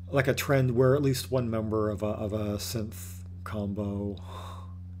trend where at least one member of a synth combo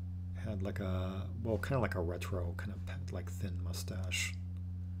had like kind of like a retro kind of like thin mustache.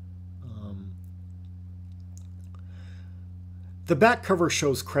 The back cover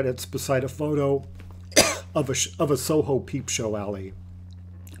shows credits beside a photo of a Soho peep show alley,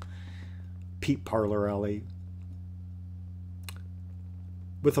 peep parlor alley,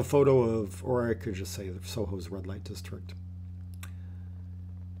 with a photo of, or I could just say Soho's red light district.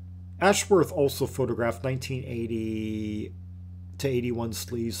 Ashworth also photographed 1980 to 81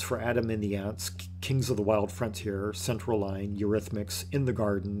 sleeves for Adam and the Ants, Kings of the Wild Frontier, Central Line, Eurythmics, In the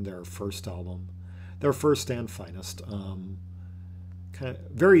Garden, their first album, their first and finest. Kind of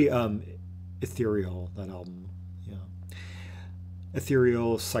very ethereal, that album. Yeah,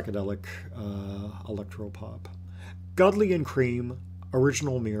 ethereal, psychedelic, electropop. Godley and Cream,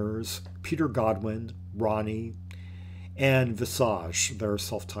 Original Mirrors, Peter Godwin, Ronnie, and Visage, their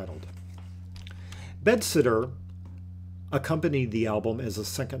self-titled. Bedsitter accompanied the album as a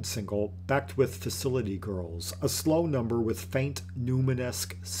second single, backed with Facility Girls, a slow number with faint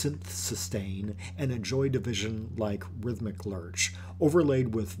Newman-esque synth sustain and a Joy Division-like rhythmic lurch,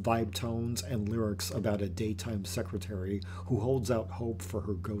 overlaid with vibe tones and lyrics about a daytime secretary who holds out hope for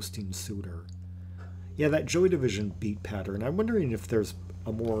her ghosting suitor. Yeah, that Joy Division beat pattern, I'm wondering if there's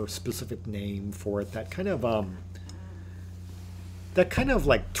a more specific name for it, that kind of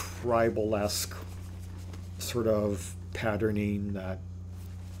like tribal-esque sort of patterning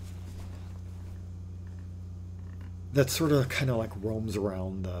that sort of kind of like roams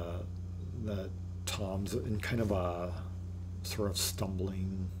around the toms in kind of a sort of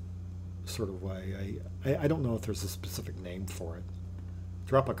stumbling sort of way. I don't know if there's a specific name for it.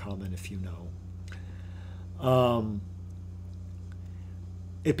 Drop a comment if you know.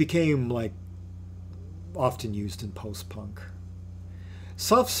 It became like often used in post-punk.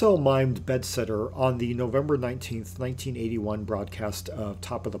 Soft Cell mimed Bedsitter on the November 19th, 1981 broadcast of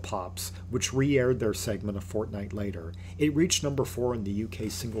Top of the Pops, which re-aired their segment a fortnight later. It reached number 4 in the UK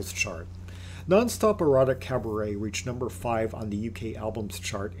singles chart. Nonstop Erotic Cabaret reached number 5 on the UK albums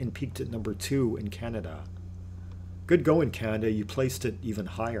chart and peaked at number 2 in Canada. Good going, Canada. You placed it even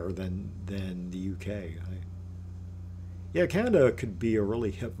higher than the UK. Yeah, Canada could be a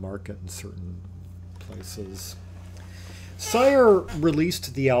really hip market in certain places. Sire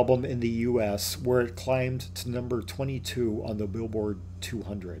released the album in the US, where it climbed to number 22 on the Billboard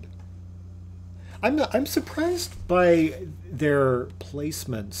 200. I'm surprised by their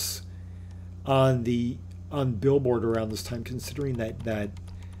placements on Billboard around this time, considering that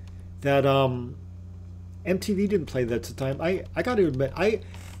MTV didn't play that at the time. I got to admit,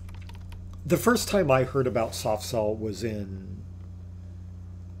 the first time I heard about Soft Cell was in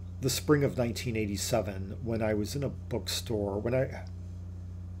the spring of 1987 when I was in a bookstore. When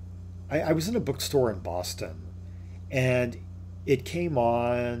I was in a bookstore in Boston, and it came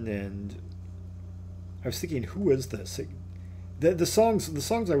on, and I was thinking, who is this? The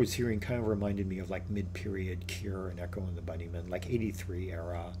songs I was hearing kind of reminded me of like mid-period Cure and Echo and the Bunnymen, like '83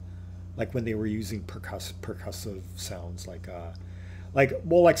 era, like when they were using percussive sounds, like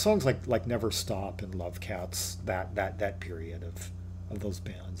songs like Never Stop and Love Cats, that period of those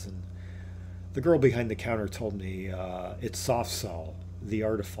bands. And the girl behind the counter told me it's Soft Cell, the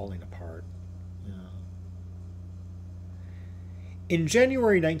art of falling apart. Yeah. In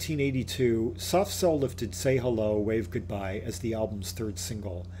January 1982, Soft Cell lifted Say Hello, Wave Goodbye as the album's third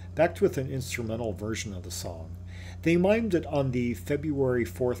single, backed with an instrumental version of the song. They mimed it on the February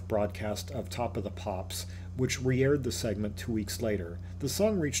 4th broadcast of Top of the Pops, which re-aired the segment 2 weeks later. The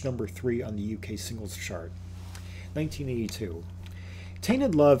song reached number 3 on the UK singles chart. 1982.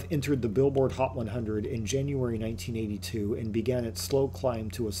 Tainted Love entered the Billboard Hot 100 in January 1982 and began its slow climb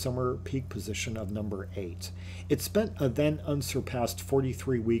to a summer peak position of number 8. It spent a then unsurpassed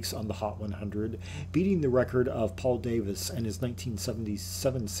 43 weeks on the Hot 100, beating the record of Paul Davis and his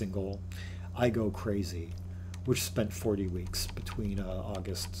 1977 single, I Go Crazy, which spent 40 weeks between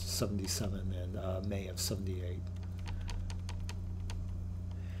August 77 and May of 78.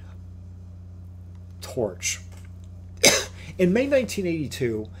 Torch. In May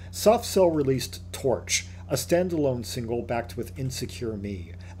 1982, Soft Cell released Torch, a standalone single backed with Insecure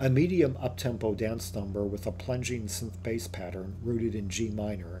Me, a medium up-tempo dance number with a plunging synth bass pattern rooted in G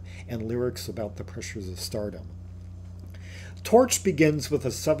minor and lyrics about the pressures of stardom. Torch begins with a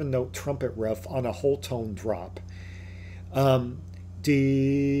 7-note trumpet riff on a whole tone drop.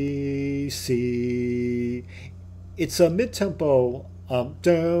 D, C. It's a mid-tempo, no,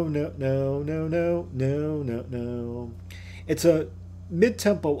 no, no, no, no, no, no, no. It's a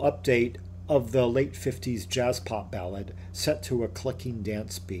mid-tempo update of the late 50s jazz pop ballad set to a clicking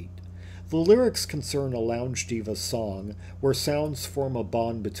dance beat. The lyrics concern a lounge diva song where sounds form a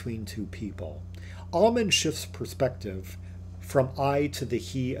bond between two people. Almond shifts perspective from I to the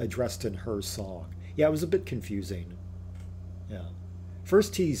he addressed in her song. Yeah, it was a bit confusing. Yeah.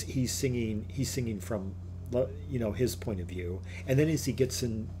 First he's singing from his point of view, and then as he gets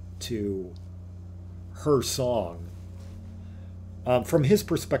into her song, from his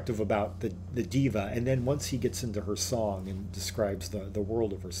perspective about the diva, and then once he gets into her song and describes the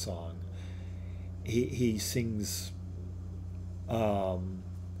world of her song, he sings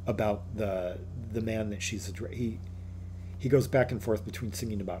about the man that she's he goes back and forth between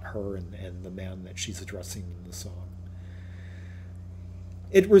singing about her and the man that she's addressing in the song.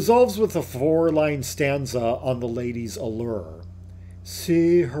 It resolves with a 4-line stanza on the lady's allure.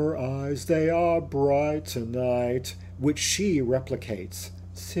 See her eyes, they are bright tonight, which she replicates.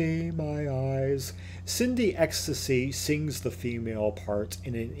 See my eyes. Cindy Ecstasy sings the female part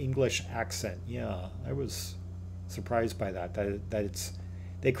in an English accent. Yeah, I was surprised by that it's,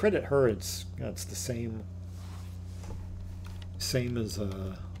 they credit her, it's the same as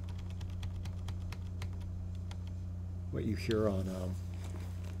what you hear on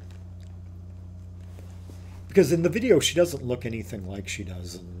because in the video she doesn't look anything like she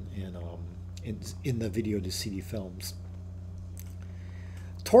does in the video to CD films.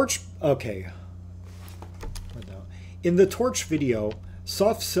 Torch, okay. In the Torch video,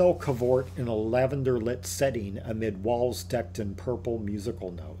 Soft Cell cavort in a lavender-lit setting amid walls decked in purple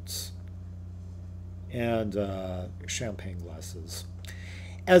musical notes and champagne glasses.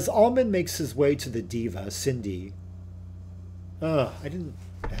 As Almond makes his way to the diva, Cindy, I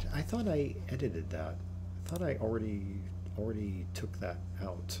thought I edited that. I thought I already took that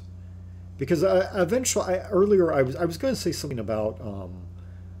out, because eventually earlier I was going to say something about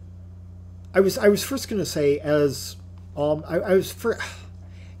I was first going to say as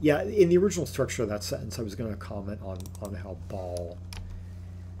yeah, in the original structure of that sentence I was going to comment on how Ball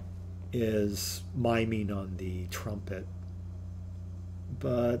is miming on the trumpet,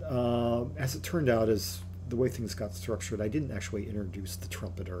 but as it turned out, as the way things got structured, I didn't actually introduce the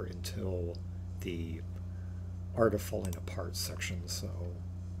trumpeter until the Art of Falling Apart section, so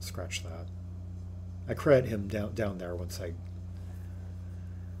scratch that. I credit him down there once I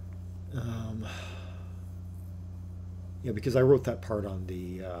yeah, because I wrote that part on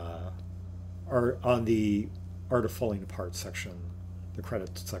the Art of Falling Apart section, the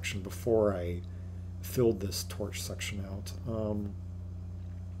credits section, before I filled this Torch section out.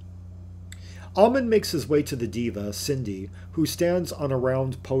 Almond makes his way to the diva, Cindy, who stands on a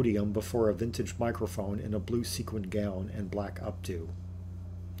round podium before a vintage microphone in a blue sequin gown and black updo.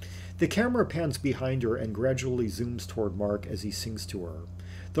 The camera pans behind her and gradually zooms toward Mark as he sings to her.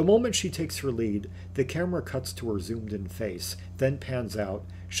 The moment she takes her lead, the camera cuts to her zoomed-in face, then pans out,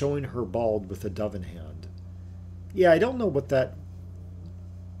 showing her bald with a dove in hand. Yeah, I don't know what that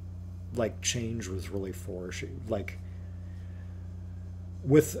change was really for. She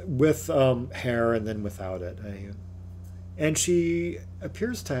with hair and then without it. And she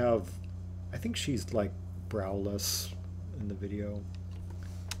appears to have, I think she's browless in the video.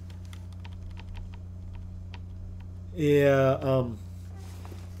 Yeah,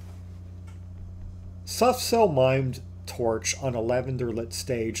 Soft Cell mimed Torch on a lavender-lit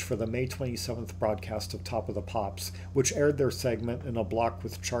stage for the May 27th broadcast of Top of the Pops, which aired their segment in a block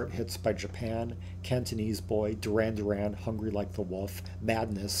with chart hits by Japan, Cantonese Boy, Duran Duran, Hungry Like the Wolf,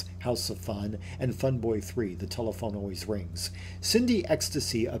 Madness, House of Fun, and Fun Boy 3, The Telephone Always Rings. Cindy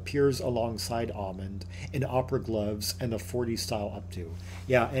Ecstasy appears alongside Almond in opera gloves and a 40s style updo.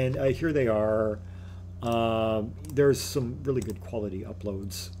 Yeah, and here they are. There's some really good quality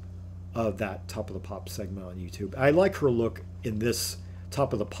uploads of that Top of the Pops segment on YouTube. I like her look in this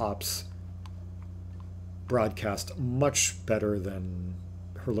Top of the Pops broadcast much better than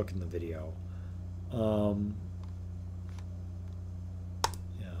her look in the video.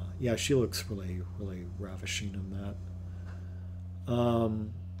 Yeah, she looks really, really ravishing in that.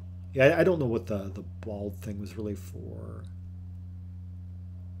 Yeah, I don't know what the bald thing was really for.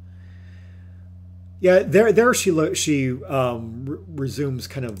 Yeah, there she resumes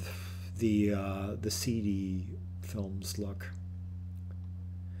kind of the seedy films look.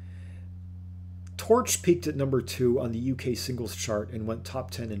 Torch peaked at number 2 on the UK singles chart and went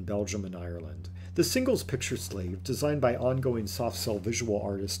top 10 in Belgium and Ireland. The singles picture sleeve, designed by ongoing soft cell visual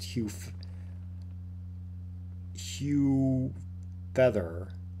artist Hugh Feather,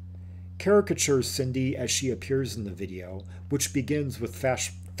 caricatures Cindy as she appears in the video, which begins with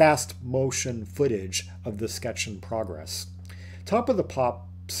fast motion footage of the sketch in progress. Top of the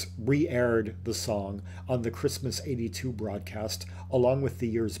Pops re-aired the song on the Christmas '82 broadcast along with the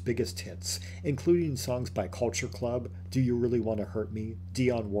year's biggest hits, including songs by Culture Club, Do You Really Want to Hurt Me,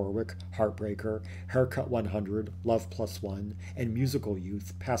 Dionne Warwick, Heartbreaker, Haircut 100, Love Plus One, and Musical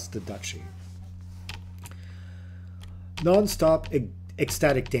Youth, Past the Duchy. Non-stop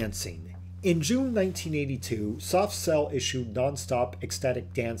ecstatic dancing. In June 1982, Soft Cell issued Non-Stop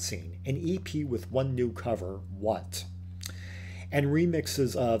Ecstatic Dancing, an EP with one new cover, What? And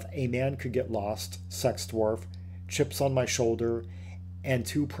remixes of A Man Could Get Lost, Sex Dwarf, Chips on My Shoulder, and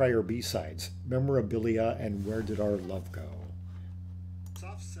 2 prior B-sides, Memorabilia and Where Did Our Love Go?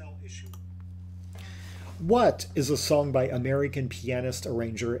 Soft Cell issue. What is a song by American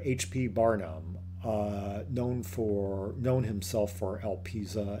pianist-arranger H.P. Barnum, known himself for El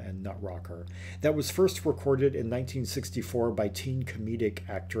Pisa and Nut Rocker, that was first recorded in 1964 by teen comedic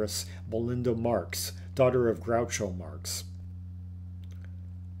actress Melinda Marx, daughter of Groucho Marx.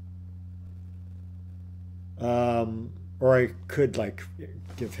 Or I could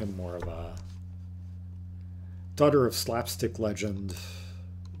give him more of a daughter of slapstick legend.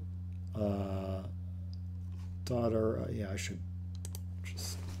 I should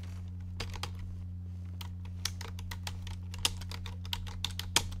just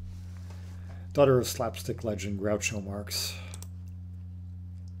daughter of slapstick legend Groucho Marx.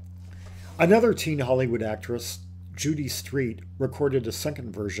 Another teen Hollywood actress, Judy Street, recorded a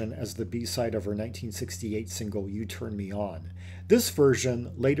second version as the B-side of her 1968 single You Turn Me On. This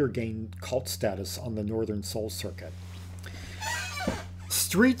version later gained cult status on the Northern Soul circuit.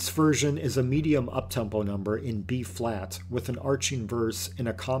 Street's version is a medium uptempo number in B-flat with an arching verse in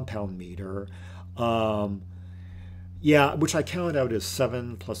a compound meter. Which I counted out as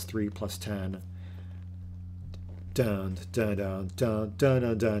 7 plus 3 plus 10. Dun dun dun dun dun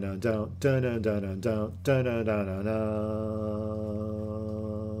dun dun dun dun dun dun dun dun dun.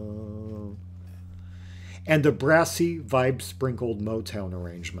 And a brassy, vibe-sprinkled Motown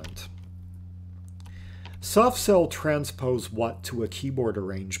arrangement. Soft Cell transposed What to a keyboard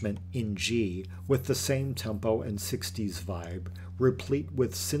arrangement in G with the same tempo and 60s vibe, replete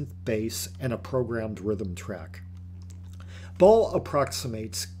with synth bass and a programmed rhythm track. Ball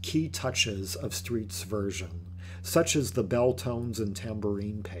approximates key touches of Street's version, such as the bell tones and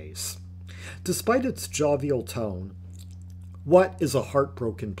tambourine pace. Despite its jovial tone, What is a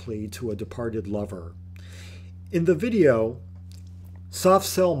heartbroken plea to a departed lover. In the video, Soft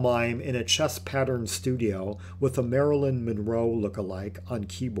Cell mime in a chess-patterned studio with a Marilyn Monroe look-alike on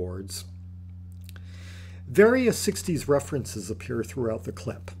keyboards. Various 60s references appear throughout the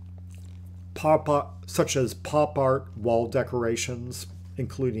clip, such as pop art wall decorations,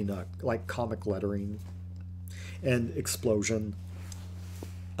 including comic lettering, and explosion,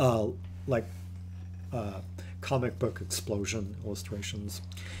 comic book explosion illustrations.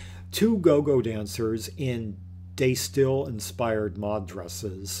 2 go-go dancers in Day Still-inspired mod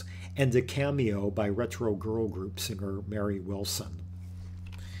dresses, and a cameo by retro girl group singer Mary Wilson.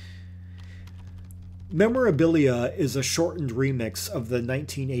 Memorabilia is a shortened remix of the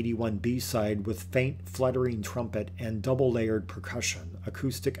 1981 B-side with faint, fluttering trumpet and double-layered percussion,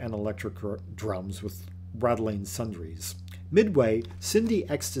 acoustic and electric drums with rattling sundries. Midway, Cindy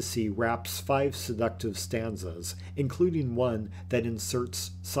Ecstasy raps 5 seductive stanzas, including one that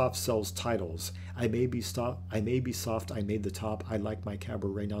inserts Soft Cell's titles: I may be soft, I made the top, I like my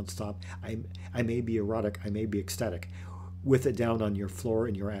cabaret nonstop, I may be erotic, I may be ecstatic, with it down on your floor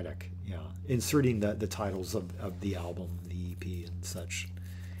in your attic. Yeah, inserting the titles of the album, the EP, and such.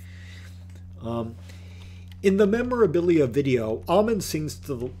 In the Memorabilia video, Almond sings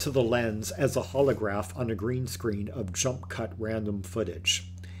to the lens as a holograph on a green screen of jump-cut random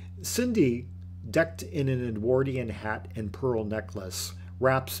footage. Cindy, decked in an Edwardian hat and pearl necklace,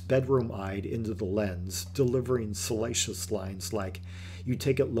 raps bedroom-eyed into the lens, delivering salacious lines like, you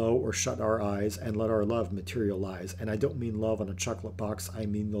take it low or shut our eyes and let our love materialize. And I don't mean love on a chocolate box, I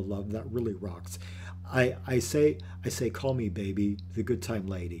mean the love that really rocks. I say, call me baby, the good time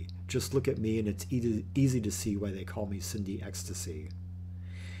lady. Just look at me and it's easy to see why they call me Cindy Ecstasy.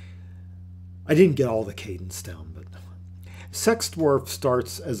 I didn't get all the cadence down, but Sex Dwarf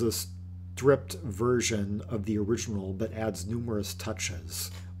starts as a dripped version of the original but adds numerous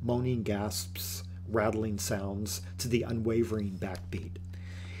touches, moaning gasps, rattling sounds to the unwavering backbeat.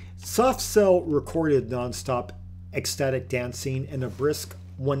 Soft Cell recorded nonstop ecstatic dancing in a brisk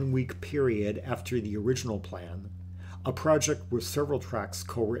 1 week period after the original plan, a project with several tracks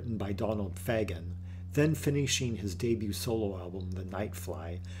co-written by Donald Fagen, then finishing his debut solo album, The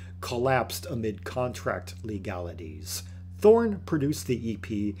Nightfly, collapsed amid contract legalities. Thorne produced the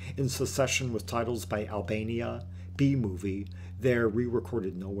EP in succession with titles by Albania, B-Movie, their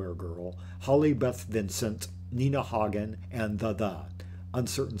re-recorded Nowhere Girl, Holly Beth Vincent, Nina Hagen, and The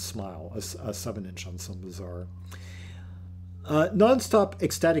Uncertain Smile, a 7-inch on Some Bizarre. Nonstop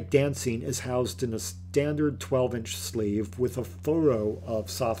Ecstatic Dancing is housed in a standard 12-inch sleeve with a photo of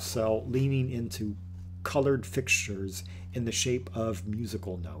Soft Cell leaning into colored fixtures in the shape of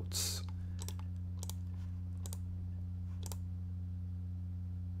musical notes.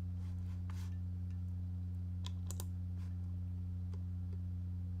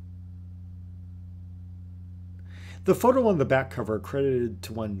 The photo on the back cover, credited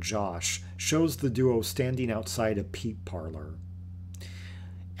to one Josh, shows the duo standing outside a peep parlor.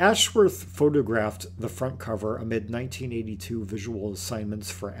 Ashworth photographed the front cover amid 1982 visual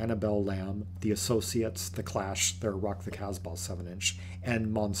assignments for Annabelle Lamb, The Associates, The Clash, their Rock the Casbah 7-inch,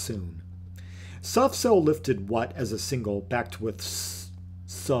 and Monsoon. Soft Cell lifted What as a single, backed with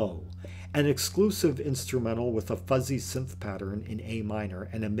So, an exclusive instrumental with a fuzzy synth pattern in A minor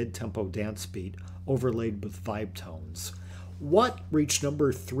and a mid-tempo dance beat overlaid with vibe tones. What reached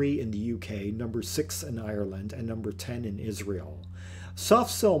number 3 in the UK, number 6 in Ireland, and number 10 in Israel.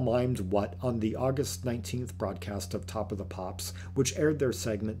 Soft Cell mimed What on the August 19th broadcast of Top of the Pops, which aired their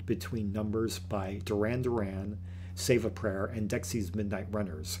segment between numbers by Duran Duran, Save a Prayer, and Dexy's Midnight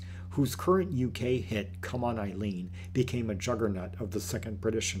Runners, whose current UK hit, Come On Eileen, became a juggernaut of the second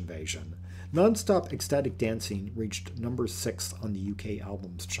British invasion. Nonstop Ecstatic Dancing reached number 6 on the UK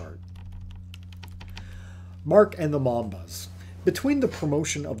albums chart. Mark and the Mambas. Between the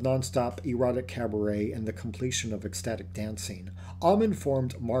promotion of Nonstop Erotic Cabaret and the completion of Ecstatic Dancing, Amen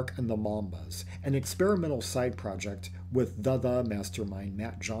formed Mark and the Mambas, an experimental side project with The mastermind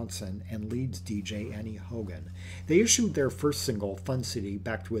Matt Johnson and Leeds DJ Annie Hogan. They issued their first single, Fun City,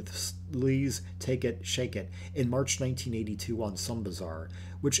 backed with Lee's Take It, Shake It, in March 1982 on Some Bizarre,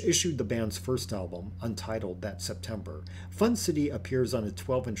 which issued the band's first album, Untitled, that September. Fun City appears on a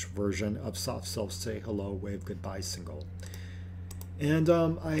 12-inch version of Soft Cell's Say Hello, Wave Goodbye single. And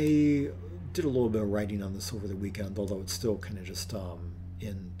I did a little bit of writing on this over the weekend, although it's still kind of just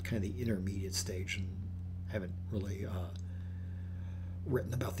in kind of the intermediate stage, and I haven't really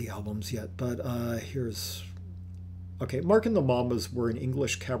written about the albums yet. But here's... Okay, Mark and the Mambas were an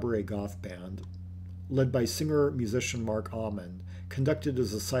English cabaret goth band led by singer-musician Mark Almond, conducted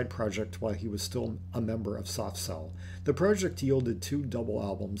as a side project while he was still a member of Soft Cell. The project yielded 2 double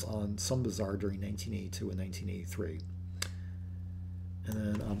albums on Some Bizarre during 1982 and 1983.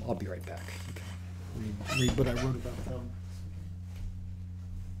 And then I'll be right back. You can read what I wrote about them.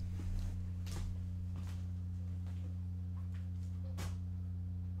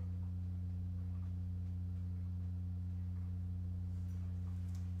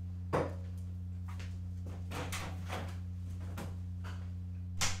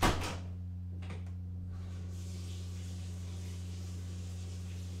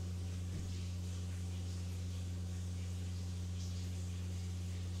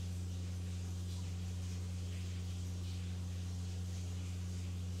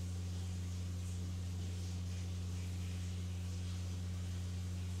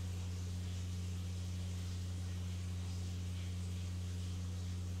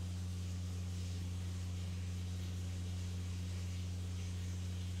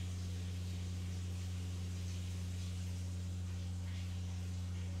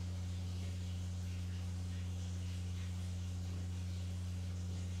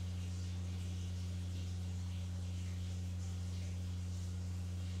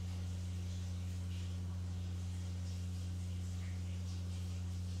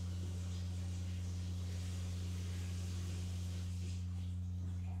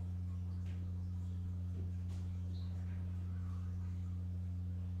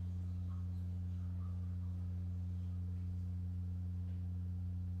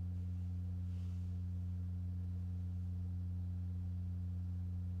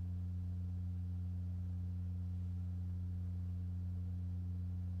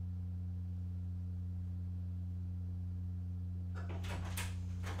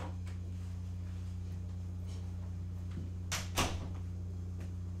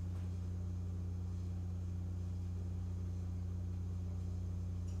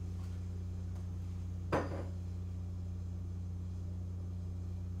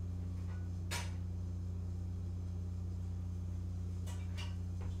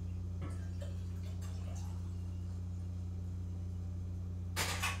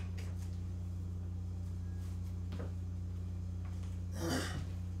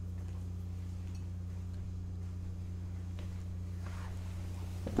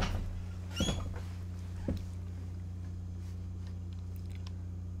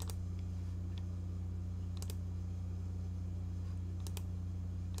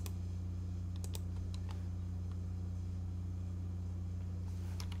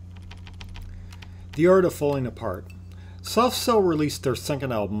 The Art of Falling Apart. Soft Cell released their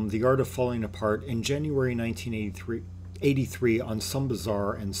second album, The Art of Falling Apart, in January 1983 on Some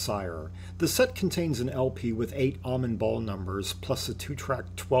Bizarre and Sire. The set contains an LP with 8 almond ball numbers plus a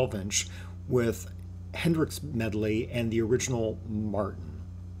 2-track 12-inch with Hendrix medley and the original Martin.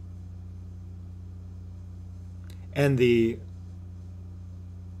 And the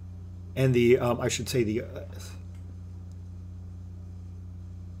I should say the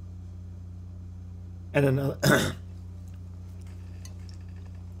and another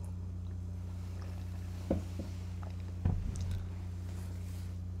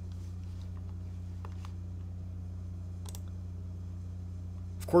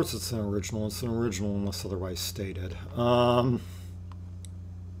of course it's an original. It's an original unless otherwise stated.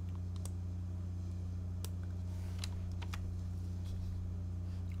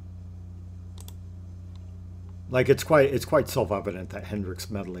 Like it's quite self-evident that Hendrix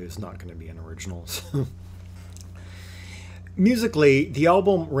medley is not going to be an original. Musically, the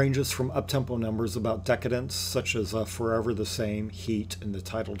album ranges from up-tempo numbers about decadence, such as Forever the Same, Heat, and the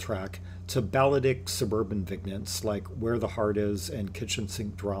title track, to balladic suburban vignettes like Where the Heart Is and Kitchen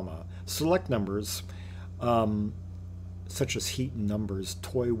Sink Drama. Select numbers, such as Heat and Numbers,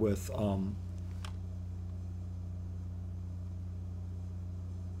 toy with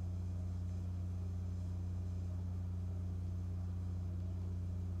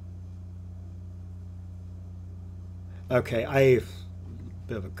okay,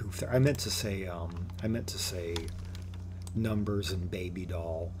 bit of a goof there. I meant to say Numbers and Baby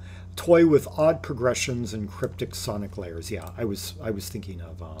Doll. Toy with odd progressions and cryptic sonic layers. Yeah, I was thinking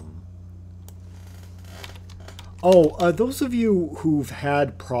of those of you who've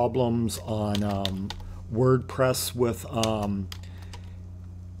had problems on WordPress with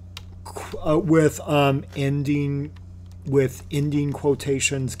ending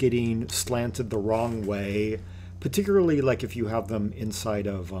quotations getting slanted the wrong way, particularly like if you have them inside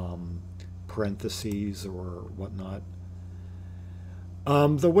of parentheses or whatnot.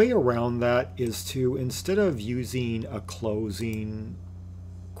 The way around that is to, instead of using a closing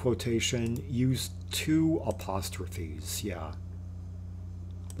quotation, use 2 apostrophes. Yeah.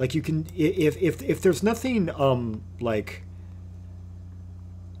 Like you can, if there's nothing like,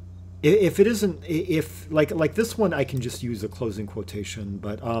 if it isn't, if like this one, I can just use a closing quotation,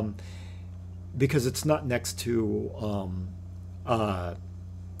 but because it's not next to a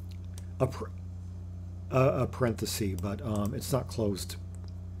parenthesis, but it's not closed.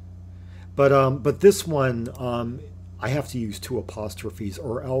 But this one, I have to use 2 apostrophes,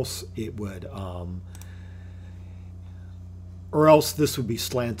 or else it would, or else this would be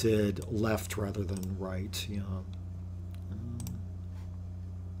slanted left rather than right. Yeah.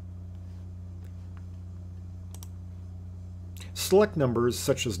 Select numbers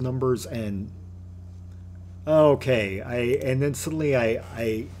such as numbers and okay, and then suddenly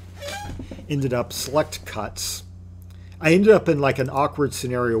I ended up select cuts. I ended up in like an awkward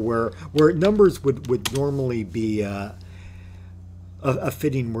scenario where numbers would normally be a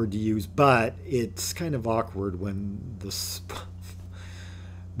fitting word to use, but it's kind of awkward when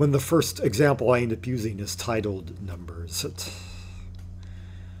the first example I end up using is titled Numbers.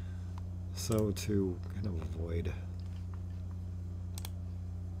 So to kind of avoid.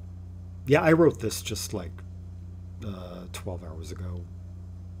 Yeah, I wrote this just like 12 hours ago.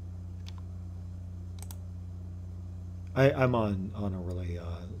 I'm on a really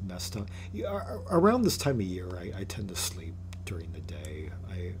messed up. Around this time of year, I tend to sleep during the day.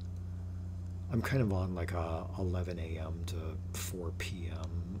 I'm kind of on like a 11 a.m. to 4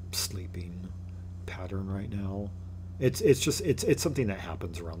 p.m. sleeping pattern right now. It's something that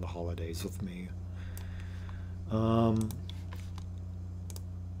happens around the holidays with me.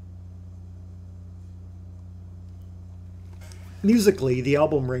 Musically, the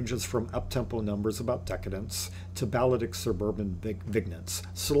album ranges from up-tempo numbers about decadence to balladic suburban vignettes,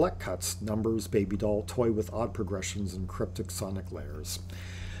 select cuts, numbers, baby doll, toy with odd progressions, and cryptic sonic layers.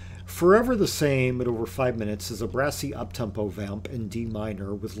 Forever the Same, at over 5 minutes, is a brassy up-tempo vamp in D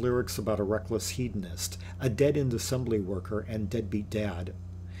minor with lyrics about a reckless hedonist, a dead-end assembly worker, and deadbeat dad,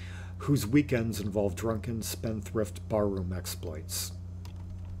 whose weekends involve drunken, spendthrift barroom exploits.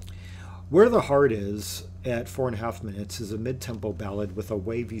 Where the Heart Is, at 4.5 minutes, is a mid-tempo ballad with a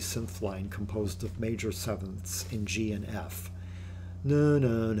wavy synth line composed of major sevenths in G and F. No,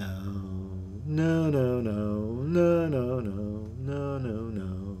 no, no, no, no, no, no, no, no, no, no,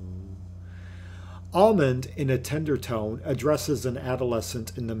 no. Almond, in a tender tone, addresses an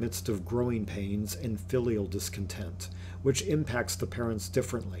adolescent in the midst of growing pains and filial discontent, which impacts the parents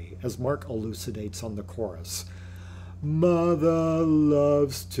differently, as Mark elucidates on the chorus. Mother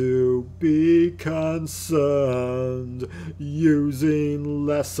loves to be concerned, using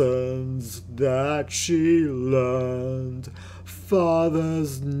lessons that she learned.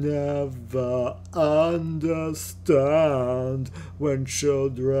 Fathers never understand when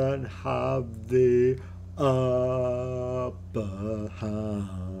children have the upper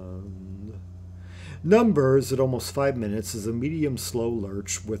hand. Numbers at almost 5 minutes is a medium slow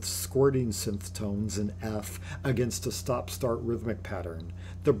lurch with squirting synth tones in F against a stop-start rhythmic pattern.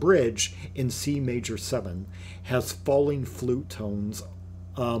 The bridge in C major 7 has falling flute tones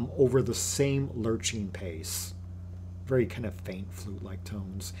over the same lurching pace. Very kind of faint flute-like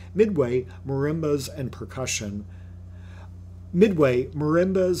tones. Midway, marimbas and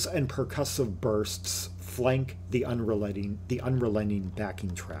percussive bursts flank the unrelenting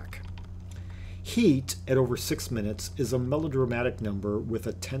backing track. Heat, at over 6 minutes, is a melodramatic number with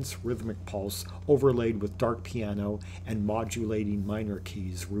a tense rhythmic pulse overlaid with dark piano and modulating minor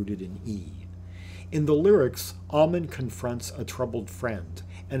keys rooted in E. In the lyrics, Almond confronts a troubled friend,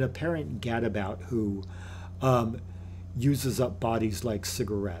 an apparent gadabout who uses up bodies like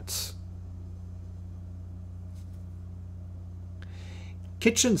cigarettes.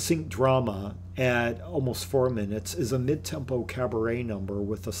 Kitchen Sink Drama, at almost 4 minutes, is a mid-tempo cabaret number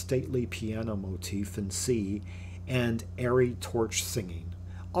with a stately piano motif in C and airy torch singing.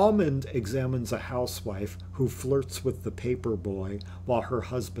 Almond examines a housewife who flirts with the paper boy while her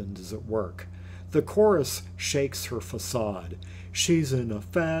husband is at work. The chorus shakes her facade. She's in a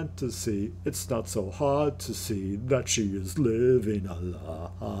fantasy. It's not so hard to see that she is living a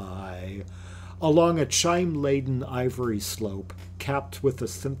lie. Along a chime-laden ivory slope, capped with a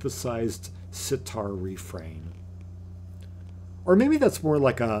synthesized sitar refrain. Or maybe that's more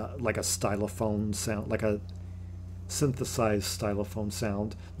like a stylophone sound, like a synthesized stylophone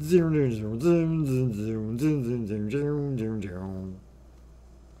sound.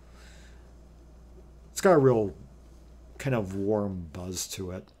 It's got a real kind of warm buzz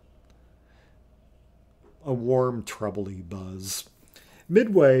to it. A warm, trebly buzz.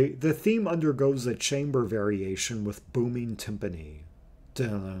 Midway, the theme undergoes a chamber variation with booming timpani.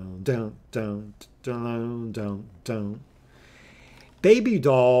 Dun, dun, dun, dun, dun, dun. Baby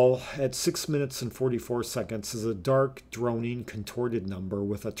Doll, at 6 minutes and 44 seconds, is a dark, droning, contorted number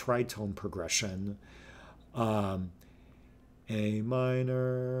with a tritone progression. A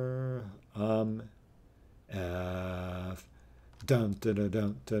minor, F, dun, dun, dun,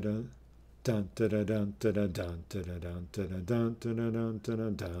 dun, dun. Dun dun dun dun dun dun dun dun dun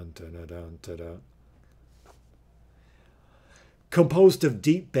dun dun dun dun dun. Composed of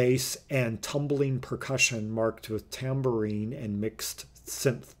deep bass and tumbling percussion marked with tambourine and mixed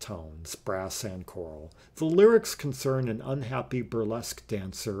synth tones, brass and choral. The lyrics concern an unhappy burlesque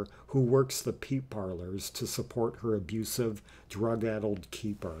dancer who works the peep parlors to support her abusive, drug-addled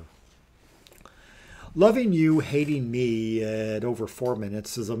keeper. Loving You, Hating Me, at over 4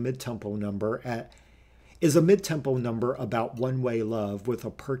 minutes, is a mid-tempo number about one-way love with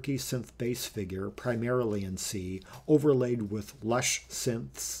a perky synth bass figure, primarily in C, overlaid with lush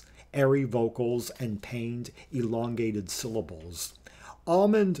synths, airy vocals, and pained, elongated syllables.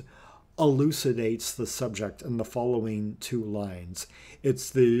 Almond elucidates the subject in the following 2 lines. It's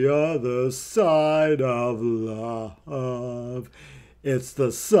the other side of love. It's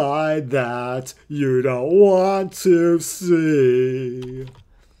the side that you don't want to see.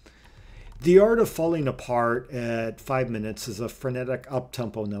 The Art of Falling Apart, at 5 minutes, is a frenetic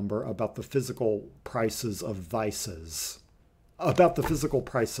up-tempo number about the physical prices of vices. About the physical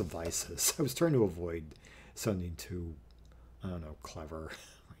price of vices. I was trying to avoid sounding too, clever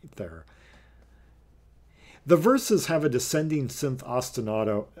right there. The verses have a descending synth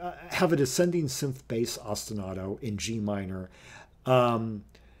bass ostinato in G minor,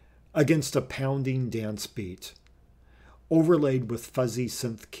 against a pounding dance beat, overlaid with fuzzy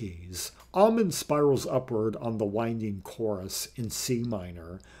synth keys. Almond spirals upward on the winding chorus in C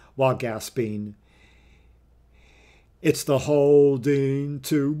minor, while gasping, "It's the holding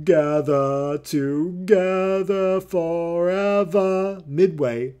together, together forever."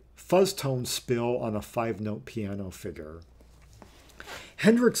 Midway, fuzz tones spill on a 5-note piano figure.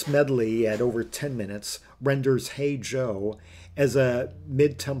 Hendrix Medley, at over 10 minutes, renders Hey Joe as a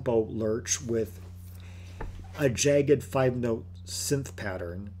mid-tempo lurch with a jagged 5-note synth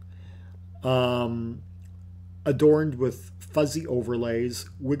pattern, adorned with fuzzy overlays,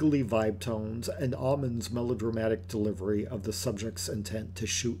 wiggly vibe tones, and Almond's melodramatic delivery of the subject's intent to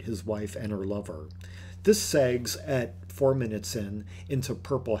shoot his wife and her lover. This sags at 4 minutes into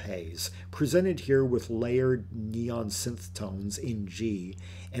Purple Haze, presented here with layered neon synth tones in G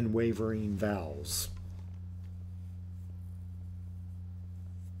and wavering vowels.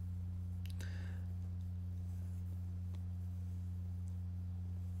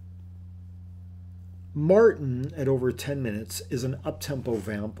 Martin, at over 10 minutes, is an uptempo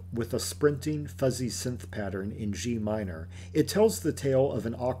vamp with a sprinting, fuzzy synth pattern in G minor. It tells the tale of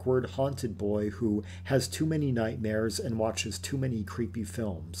an awkward, haunted boy who has too many nightmares and watches too many creepy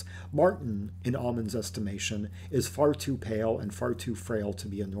films. Martin, in Aumann's estimation, is far too pale and far too frail to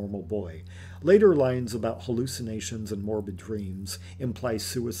be a normal boy. Later lines about hallucinations and morbid dreams imply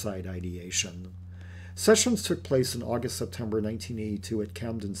suicide ideation. Sessions took place in August-September 1982 at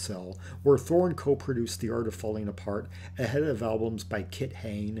Camden Cell, where Thorne co-produced The Art of Falling Apart ahead of albums by Kit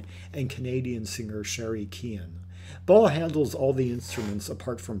Hain and Canadian singer Sherry Keane. Ball handles all the instruments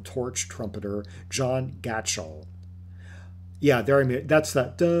apart from torch trumpeter John Gatchell. Yeah, there I mean, that's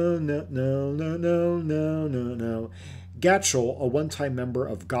that. No, no, no, no, no, no, no. Gatchell, a one-time member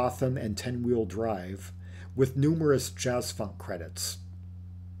of Gotham and Ten Wheel Drive, with numerous jazz funk credits.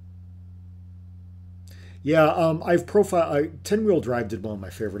 Yeah, I've profiled. Ten Wheel Drive did one of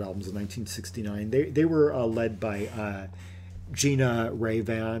my favorite albums in 1969. They were led by Gina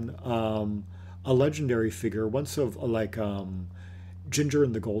Rayvan, a legendary figure, once of Ginger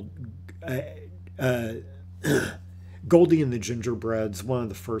and the Goldie and the Gingerbreads, one of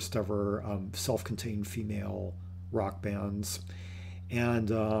the first ever self-contained female rock bands, and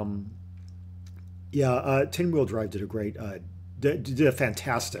Ten Wheel Drive did a great, did a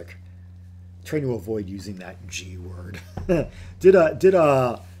fantastic. Trying to avoid using that G word. did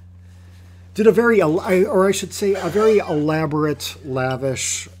a very, or I should say, a very elaborate,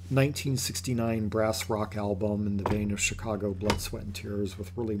 lavish 1969 brass rock album in the vein of Chicago Blood, Sweat, and Tears,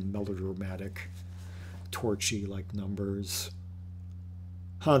 with really melodramatic, torchy like numbers.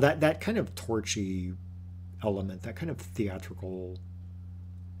 That kind of torchy element, that kind of theatrical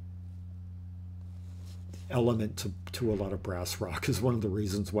element to a lot of brass rock is one of the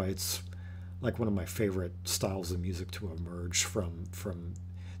reasons why it's like one of my favorite styles of music to emerge from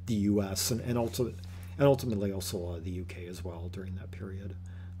the U.S. and ultimately also the UK as well during that period.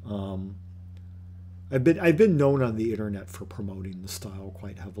 I've been known on the internet for promoting the style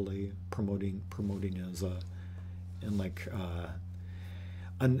quite heavily, promoting as a and like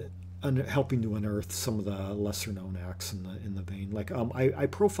helping to unearth some of the lesser known acts in the vein. Like I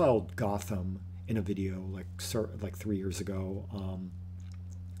profiled Gotham in a video like 3 years ago.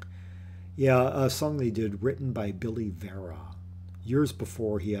 A song they did written by Billy Vera years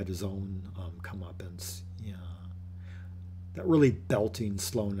before he had his own comeuppance. Yeah, that really belting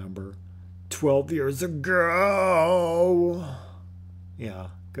slow number. 12 years ago. Yeah,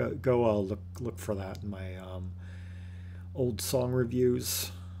 go look for that in my old song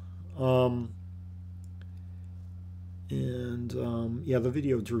reviews. The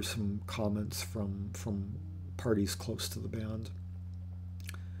video drew some comments from parties close to the band.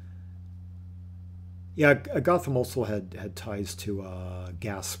 Yeah, Gotham also had ties to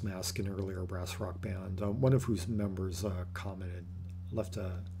Gas Mask, an earlier brass rock band, one of whose members commented, left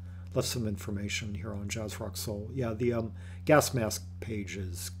some information here on Jazz Rock Soul. Yeah, the Gas Mask page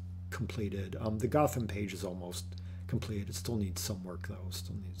is completed. The Gotham page is almost completed. It still needs some work though.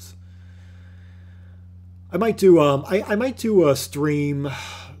 Still needs. I might do a stream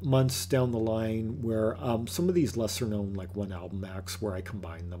months down the line where some of these lesser known like one album acts where I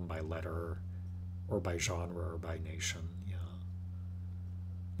combine them by letter or by genre or by nation. Yeah,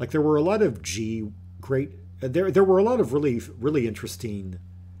 like there were a lot of there were a lot of really interesting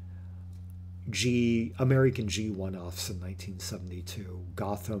American G one-offs in 1972.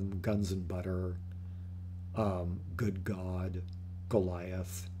 Gotham, Guns and Butter, Good God,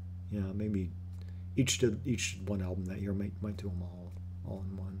 Goliath. Yeah, maybe each did one album that year. Might do them all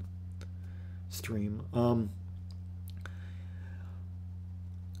in one stream.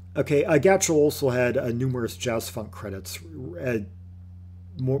 Okay, Gatchell also had numerous jazz funk credits,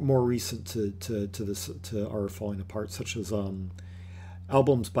 more recent to Our Falling Apart, such as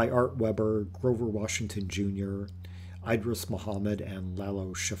albums by Art Weber, Grover Washington Jr., Idris Muhammad, and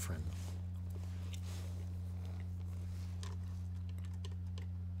Lalo Schifrin.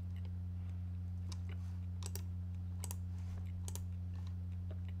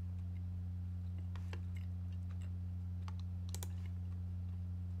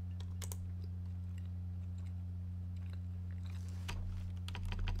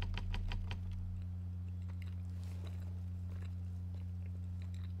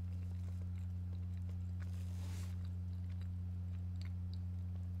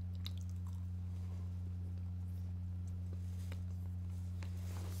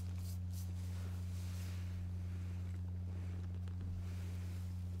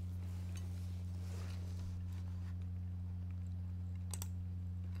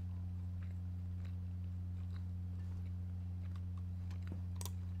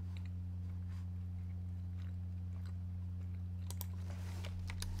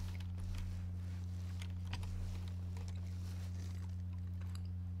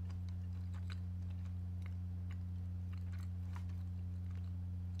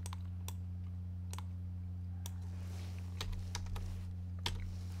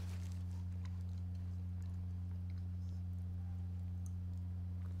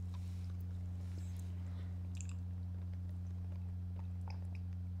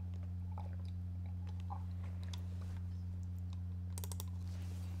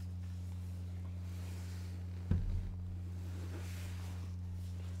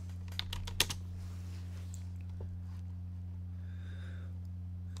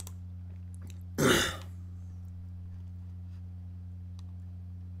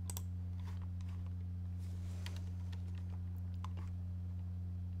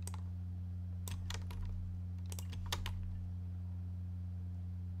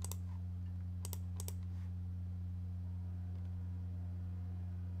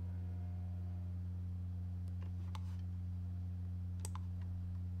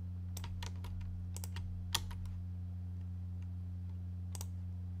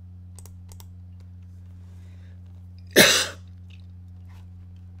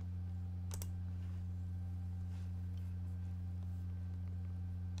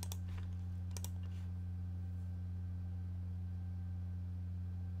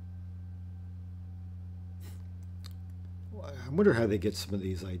 I wonder how they get some of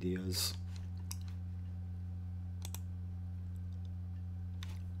these ideas.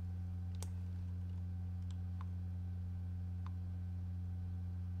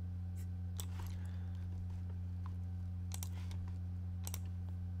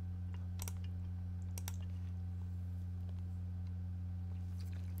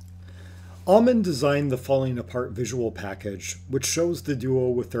 Almond designed the falling apart visual package, which shows the duo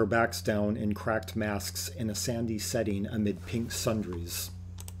with their backs down in cracked masks in a sandy setting amid pink sundries.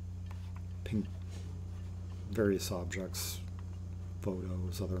 Pink, various objects,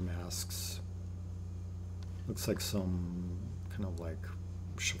 photos, other masks. Looks like some kind of like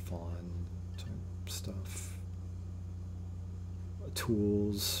chiffon type stuff.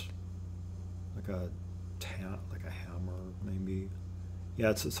 Tools, like a hammer, maybe.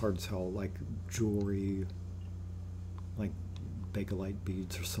 Yeah, it's hard to tell. Like jewelry, like bakelite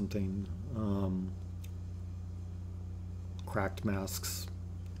beads or something. Cracked masks,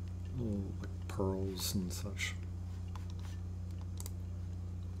 little like pearls and such.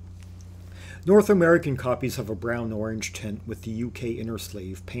 North American copies have a brown-orange tint with the UK inner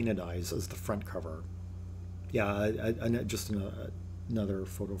sleeve, painted eyes as the front cover. Yeah, another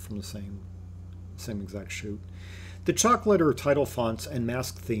photo from the same exact shoot. The chalk letter title fonts and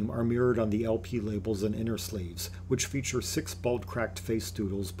mask theme are mirrored on the LP labels and inner sleeves, which feature 6 bald-cracked face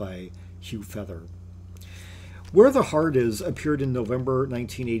doodles by Hugh Feather. Where the Heart Is appeared in November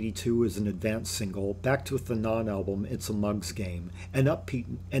 1982 as an advanced single, backed with the non-album It's a Mug's Game, an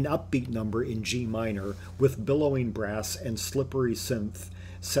upbeat number in G minor with billowing brass and slippery synth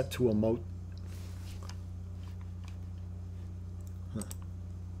set to a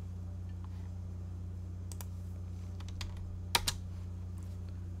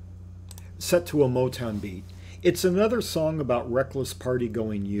Motown beat. It's another song about reckless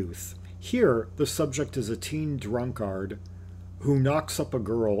party-going youth. Here, the subject is a teen drunkard who knocks up a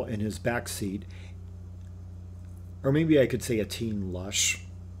girl in his backseat, or maybe I could say a teen lush.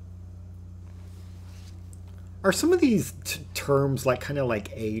 Are some of these terms like kind of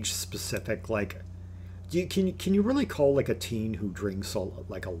like age specific? Like, can you really call like a teen who drinks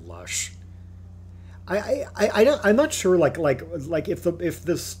like a lush? I'm not sure. Like if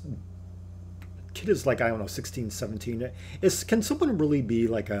this kid is like, I don't know, 16, 17, can someone really be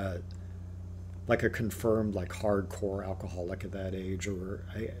like a confirmed like hardcore alcoholic at that age? Or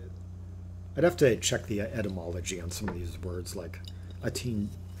I'd have to check the etymology on some of these words, like a teen.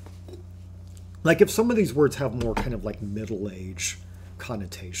 Like if some of these words have more kind of like middle age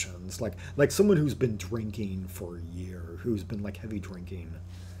connotations, like someone who's been drinking for a year, who's been like heavy drinking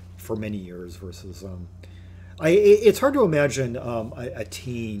for many years versus it's hard to imagine a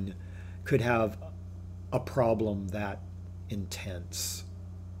teen could have a problem that intense.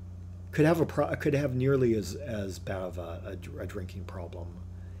 Could have nearly as bad of a drinking problem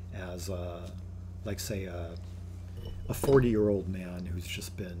as like say a 40-year-old man who's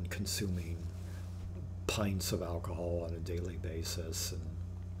just been consuming pints of alcohol on a daily basis,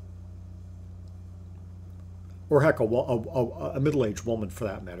 or heck, a middle-aged woman for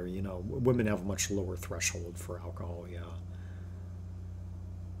that matter. You know, women have a much lower threshold for alcohol.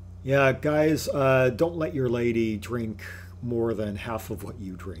 Yeah, guys, don't let your lady drink more than half of what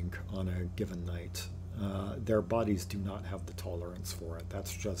you drink on a given night. Their bodies do not have the tolerance for it.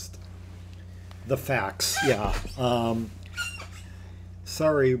 That's just the facts. Yeah.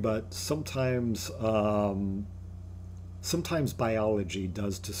 Sorry, but sometimes biology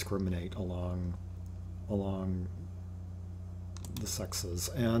does discriminate along the sexes,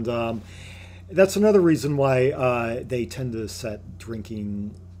 and that's another reason why they tend to set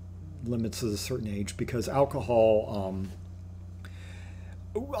drinking limits at a certain age, because alcohol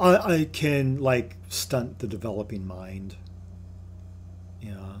I can like stunt the developing mind.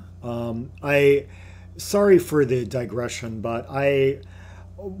 Yeah. Sorry for the digression, but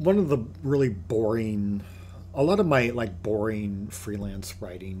one of the really boring, a lot of my like boring freelance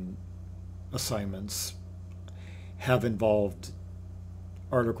writing assignments have involved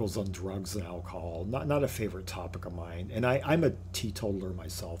articles on drugs and alcohol. Not a favorite topic of mine, and I'm a teetotaler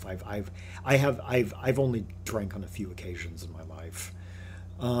myself. I've only drank on a few occasions in my life,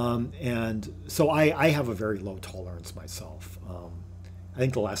 and so I have a very low tolerance myself. I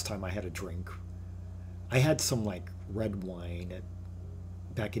think the last time I had a drink, I had some like red wine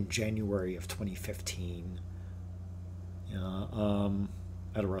back in January of 2015.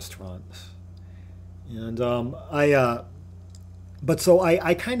 At a restaurant, and but so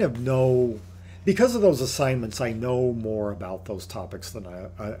I kind of know, because of those assignments, I know more about those topics than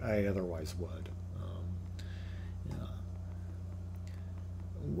I otherwise would.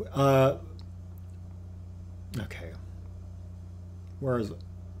 Yeah. Okay. Whereas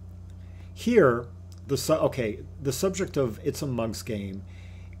here, the subject of It's a Mug's Game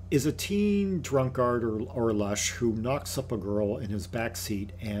is a teen drunkard or lush who knocks up a girl in his backseat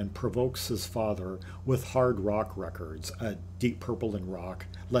and provokes his father with hard rock records, Deep Purple and Rock,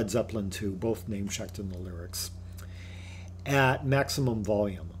 Led Zeppelin 2, both name-checked in the lyrics, at maximum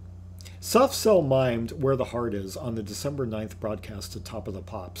volume. Soft Cell mimed Where the Heart Is on the December 9th broadcast of Top of the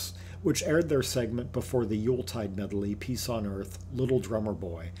Pops, which aired their segment before the Yuletide medley Peace on Earth, Little Drummer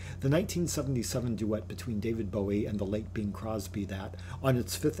Boy, the 1977 duet between David Bowie and the late Bing Crosby that, on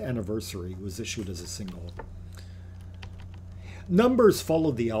its 5th anniversary, was issued as a single. Numbers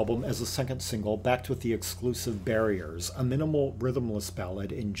followed the album as a second single, backed with the exclusive Barriers, a minimal rhythmless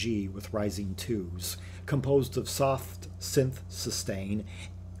ballad in G with rising twos, composed of soft synth sustain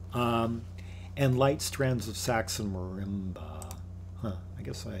and light strands of sax and marimba. I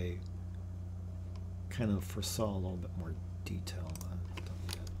guess I kind of foresaw a little bit more detail.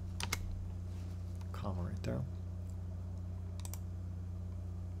 Comma right there.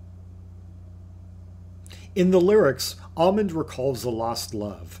 In the lyrics, Almond recalls a lost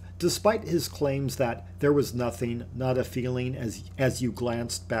love. Despite his claims that there was nothing, not a feeling as you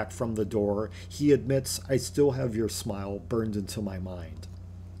glanced back from the door, he admits, I still have your smile burned into my mind.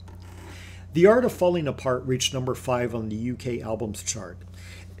 The Art of Falling Apart reached number 5 on the UK albums chart.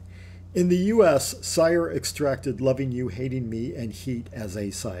 In the US, Sire extracted Loving You, Hating Me, and Heat as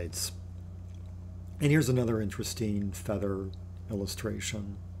A-sides. And here's another interesting feather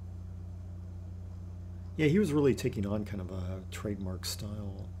illustration. Yeah, he was really taking on kind of a trademark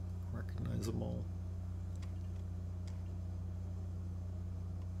style, recognizable.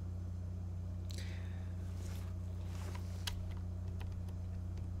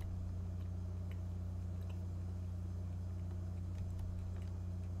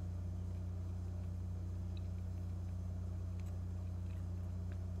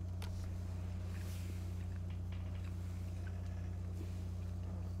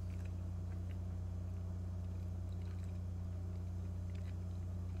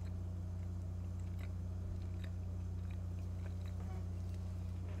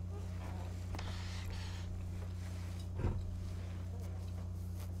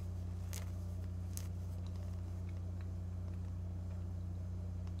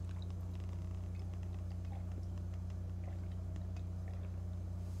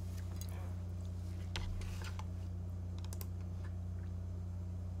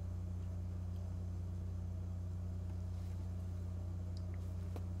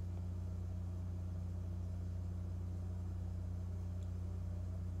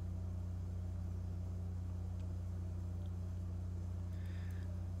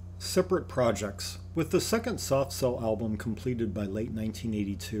 Separate projects. With the second Soft Cell album completed by late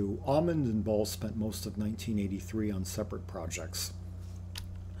 1982, Almond and Ball spent most of 1983 on separate projects.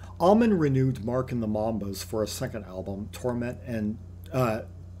 Almond renewed Mark and the Mambas for a second album, Torment and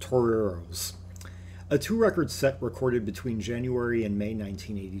Toreros, a 2-record set recorded between January and May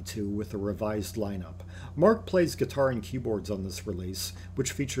 1982 with a revised lineup. Mark plays guitar and keyboards on this release,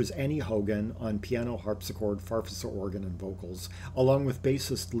 which features Annie Hogan on piano, harpsichord, Farfisa organ, and vocals, along with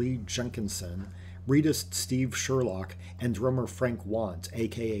bassist Lee Jenkinson, reedist Steve Sherlock, and drummer Frank Want,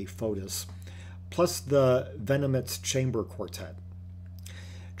 aka Fotis, plus the Venomets Chamber Quartet.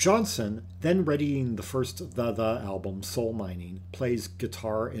 Johnson, then readying the first The album, Soul Mining, plays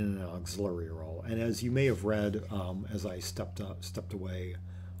guitar in an auxiliary role. And as you may have read, as I stepped away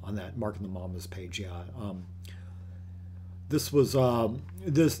on that Mark and the Mambas page, this was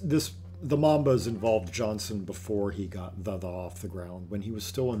the Mambas involved Johnson before he got The off the ground, when he was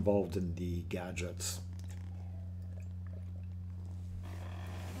still involved in the Gadgets.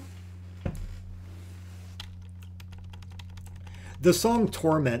 The song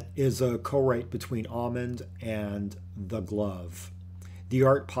Torment is a co-write between Almond and The Glove, the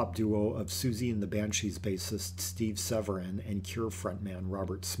art pop duo of Susie and the Banshees bassist Steve Severin and Cure frontman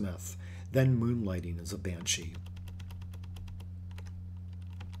Robert Smith, then moonlighting as a Banshee.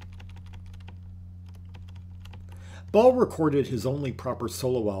 Ball recorded his only proper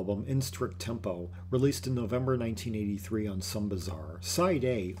solo album, In Strict Tempo, released in November 1983 on Some Bizarre. Side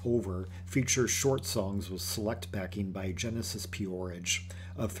A, Over, features short songs with select backing by Genesis Peorage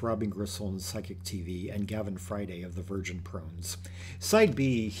of Throbbing Gristle and Psychic TV and Gavin Friday of the Virgin Prunes. Side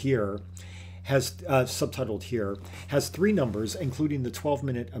B, Here, has subtitled Here, has 3 numbers, including the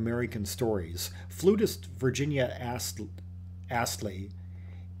 12-minute American Stories. Flutist Virginia Astley,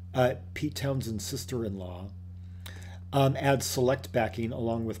 Pete Townsend's sister-in-law, adds select backing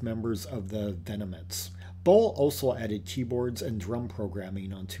along with members of the Venomets. Ball also added keyboards and drum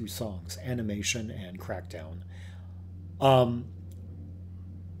programming on 2 songs, Animation and Crackdown.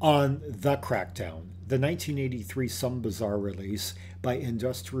 on The Crackdown, the 1983 Some Bizarre release by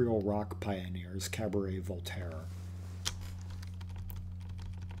industrial rock pioneers Cabaret Voltaire.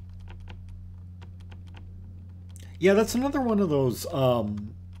 Yeah, that's another one of those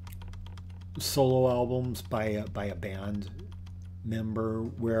solo albums by a band member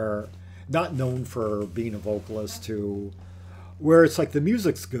where not known for being a vocalist to where it's like the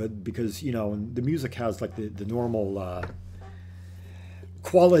music's good because the music has like the normal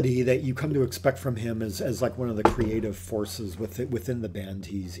quality that you come to expect from him as like one of the creative forces within the band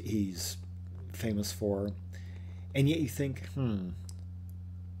he's famous for, and yet you think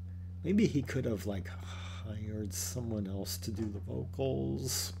maybe he could have like hired someone else to do the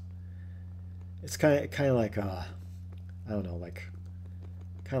vocals. It's kind of like I don't know, like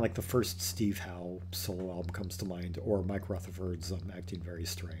kind of like the first Steve Howe solo album comes to mind, or Mike Rutherford's Acting Very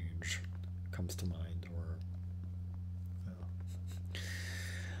Strange comes to mind, or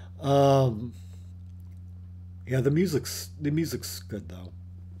yeah, the music's good though.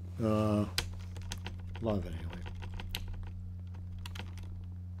 A lot of it anyway.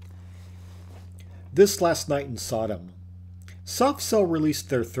 This Last Night in Sodom. Soft Cell released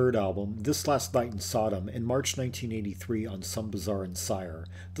their third album, This Last Night in Sodom, in March 1983 on Some Bizarre and Sire.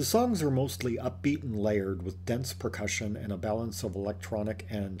 The songs are mostly upbeat and layered with dense percussion and a balance of electronic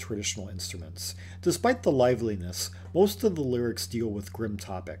and traditional instruments. Despite the liveliness, most of the lyrics deal with grim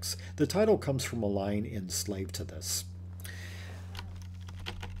topics. The title comes from a line in Slave to This.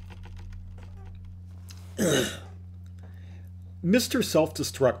 Mr.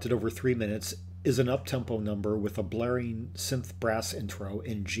 Self-Destructed over 3 minutes is an up-tempo number with a blaring synth brass intro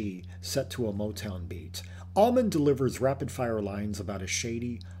in G set to a Motown beat. Almond delivers rapid-fire lines about a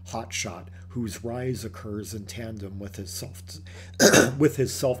shady hotshot whose rise occurs in tandem with his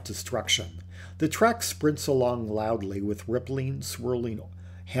self-destruction. The track sprints along loudly with rippling, swirling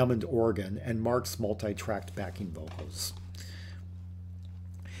Hammond organ and Mark's multi-tracked backing vocals.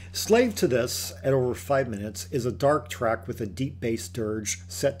 Slave to This, at over 5 minutes, is a dark track with a deep bass dirge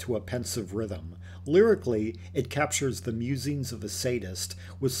set to a pensive rhythm. Lyrically, it captures the musings of a sadist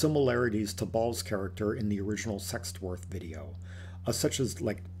with similarities to Ball's character in the original Sextworth video, such as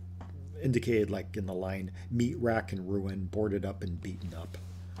like indicated like in the line, meat rack and ruin, boarded up and beaten up.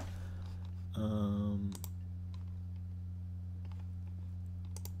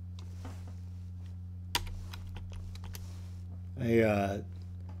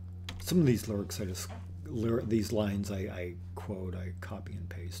 Some of these lyrics, these lines I quote, I copy and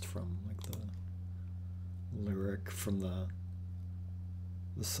paste from like the lyric from the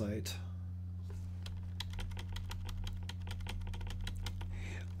site.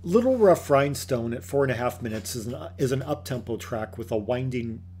 Little Rough Rhinestone at 4.5 minutes is an up-tempo track with a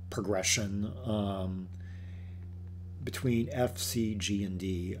winding progression between F, C, G, and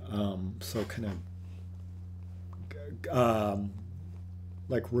D. So kind of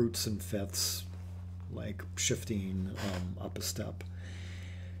like roots and fifths, like shifting up a step.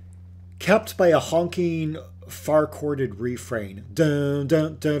 Capped by a honking, far-chorded refrain. Dun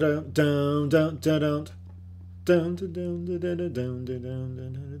dun dun dun dun dun dun dun. Dun dun dun dun dun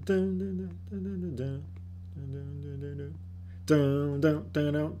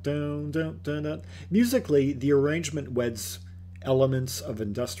dun dun dun dun. Musically, the arrangement weds elements of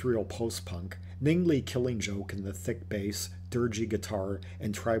industrial post-punk, namely Killing Joke in the thick bass, dirgy guitar,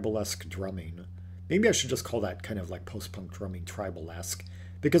 and tribal-esque drumming. Maybe I should just call that kind of like post-punk drumming tribal-esque,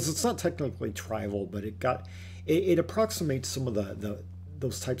 because it's not technically tribal, but it approximates some of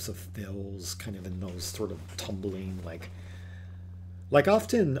those types of fills, kind of in those sort of tumbling, like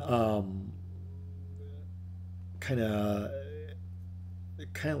often kind of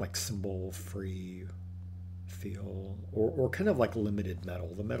like cymbal-free feel, or kind of like limited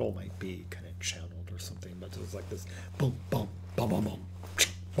metal. The metal might be kind of channeled or something, but it's like this boom, boom, boom, boom, boom,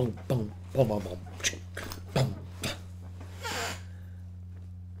 boom, boom, boom, boom, boom.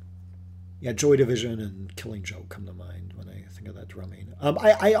 Yeah, Joy Division and Killing Joke come to mind when I think of that drumming.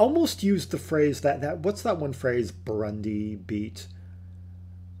 I almost used the phrase that what's that one phrase, Burundi beat?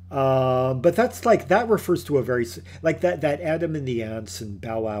 But that's like, that refers to a very, like that Adam and the Ants and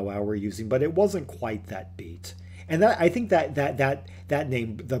Bow Wow Wow were using, but it wasn't quite that beat. And that, I think that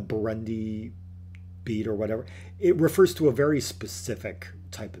name, the Burundi beat or whatever, it refers to a very specific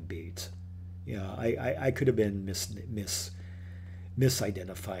type of beat. Yeah, I could have been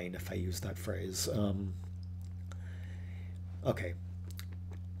misidentifying if I used that phrase. Okay.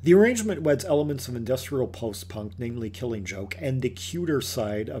 The arrangement weds elements of industrial post-punk, namely Killing Joke, and the cuter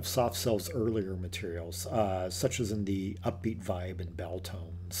side of Soft Cell's earlier materials, such as in the upbeat vibe and bell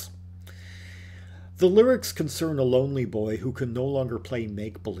tones. The lyrics concern a lonely boy who can no longer play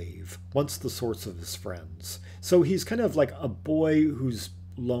make-believe, once the source of his friends. So he's kind of like a boy who's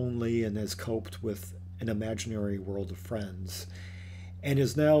lonely and has coped with an imaginary world of friends, and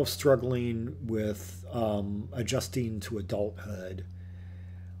is now struggling with adjusting to adulthood,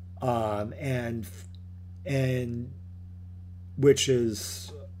 and which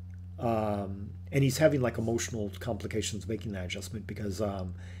is and he's having like emotional complications making that adjustment because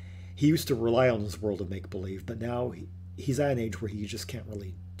he used to rely on his world of make believe, but now he's at an age where he just can't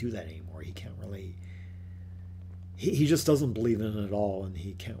really do that anymore. He can't really. He just doesn't believe in it at all, and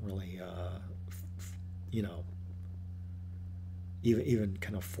he can't really, you know, even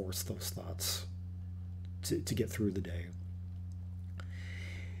kind of force those thoughts to get through the day.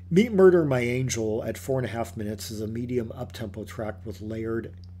 Meet Murder My Angel at 4.5 minutes is a medium up-tempo track with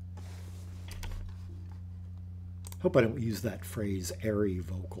layered, hope I don't use that phrase, airy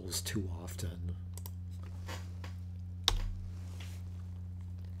vocals too often.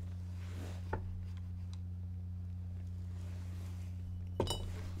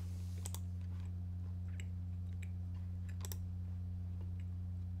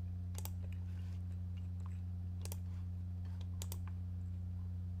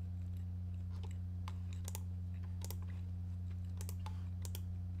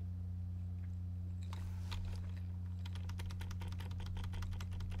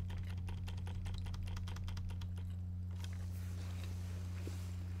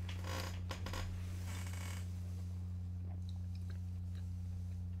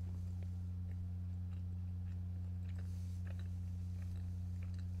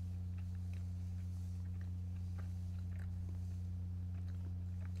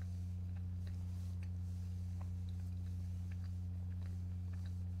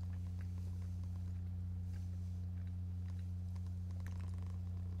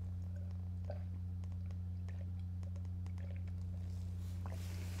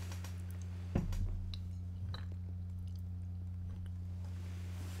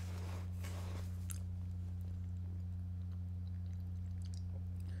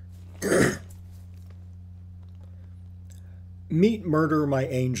 Meet Murder My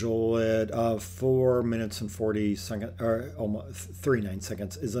Angel at 4 minutes and 40 seconds, or almost 39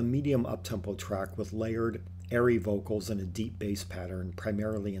 seconds, is a medium up-tempo track with layered, airy vocals and a deep bass pattern,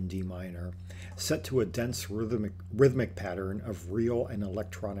 primarily in D minor, set to a dense rhythmic pattern of real and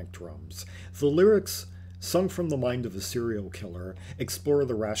electronic drums. The lyrics, sung from the mind of a serial killer, explore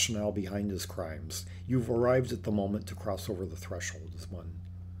the rationale behind his crimes. You've arrived at the moment to cross over the threshold, is one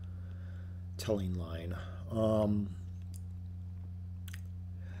telling line.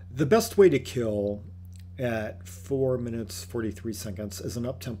 The Best Way to Kill at 4 minutes 43 seconds is an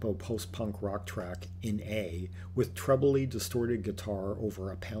up-tempo post-punk rock track in A with trebly distorted guitar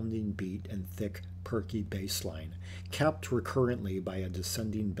over a pounding beat and thick, perky bass line, capped recurrently by a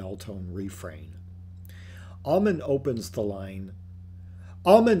descending bell-tone refrain. Almond opens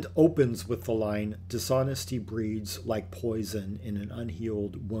with the line, "Dishonesty breeds like poison in an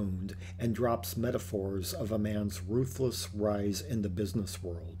unhealed wound," and drops metaphors of a man's ruthless rise in the business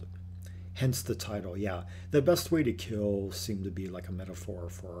world. Hence the title, yeah. The Best Way to Kill seemed to be like a metaphor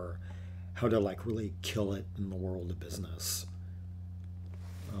for how to like really kill it in the world of business.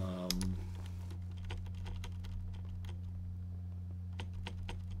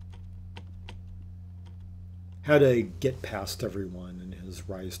 How to get past everyone in his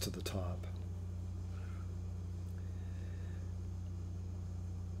rise to the top.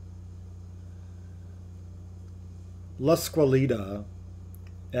 La Squalida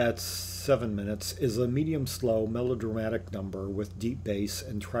at 7 minutes is a medium-slow melodramatic number with deep bass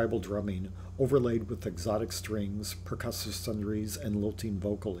and tribal drumming overlaid with exotic strings, percussive sundries, and lilting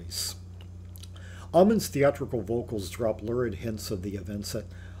vocalists. Almond's theatrical vocals drop lurid hints of the events at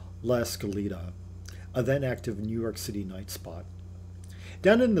La Escalita, a then-active New York City night spot.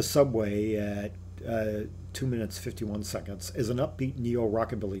 Down in the Subway at 2 minutes 51 seconds is an upbeat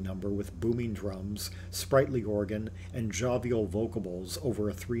neo-rockabilly number with booming drums, sprightly organ, and jovial vocables over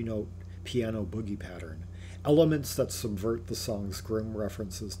a 3-note piano boogie pattern, elements that subvert the song's grim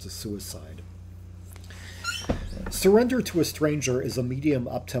references to suicide. Surrender to a Stranger is a medium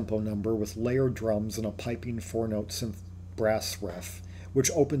up-tempo number with layered drums and a piping 4-note synth brass riff, which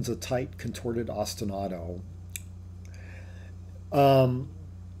opens a tight, contorted ostinato. Bum,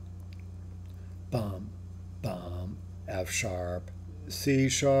 bum, F sharp, C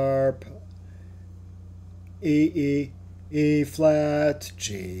sharp, E flat,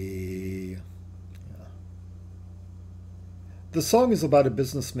 G. Yeah. The song is about a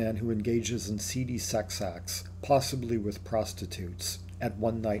businessman who engages in seedy sex acts, possibly with prostitutes, at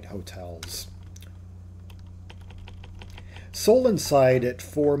one-night hotels. Soul Inside at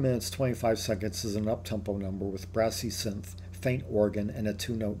 4 minutes 25 seconds is an uptempo number with brassy synth, faint organ, and a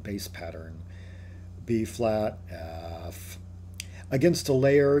two-note bass pattern. B flat, F. Against a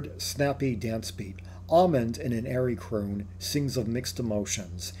layered, snappy dance beat, Almond, in an airy croon, sings of mixed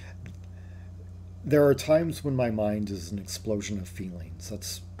emotions. There are times when my mind is an explosion of feelings.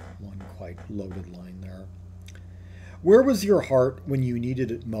 That's one quite loaded line there. Where Was Your Heart When You Needed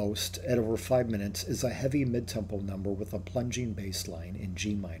It Most, at over 5 minutes, is a heavy mid-tempo number with a plunging bass line in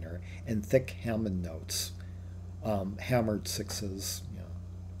G minor and thick Hammond notes, hammered sixes. Yeah.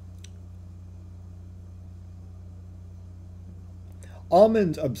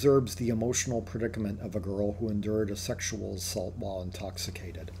 Almond observes the emotional predicament of a girl who endured a sexual assault while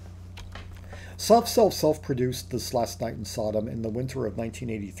intoxicated. Soft Self self-produced This Last Night in Sodom in the winter of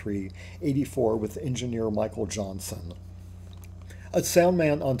 1983-84 with engineer Michael Johnson. A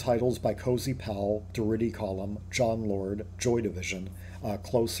soundman on titles by Cozy Powell, Doritty Column, John Lord, Joy Division,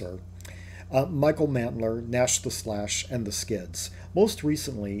 Closer, Michael Mantler, Nash the Slash, and The Skids. Most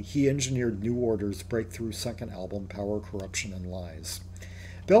recently, he engineered New Order's breakthrough second album, Power, Corruption, and Lies.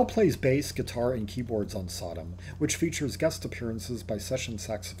 Bell plays bass, guitar, and keyboards on Sodom, which features guest appearances by session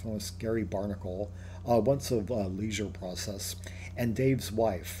saxophonist Gary Barnacle, once of Leisure Process, and Dave's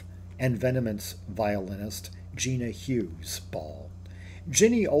wife, and Venoment's violinist Gina Hughes Ball.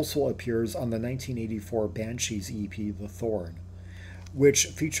 Ginny also appears on the 1984 Banshees EP The Thorn, which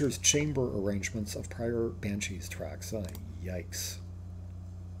features chamber arrangements of prior Banshees tracks. Yikes.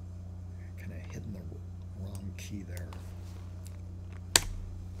 Kind of hitting the wrong key there.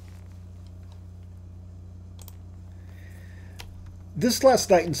 This Last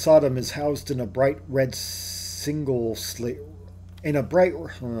Night in Sodom is housed in a bright red single sleeve. In a bright,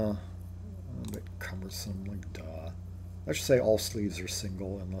 a bit cumbersome, like duh. I should say all sleeves are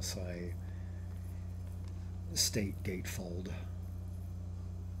single unless I state gatefold.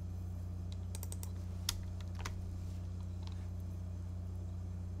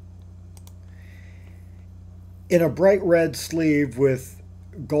 In a bright red sleeve with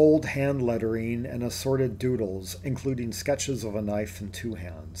gold hand lettering and assorted doodles, including sketches of a knife and two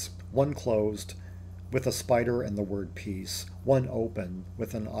hands, one closed with a spider and the word peace, one open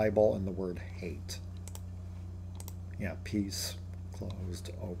with an eyeball and the word hate. Yeah, peace,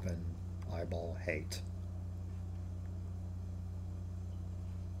 closed, open, eyeball, hate.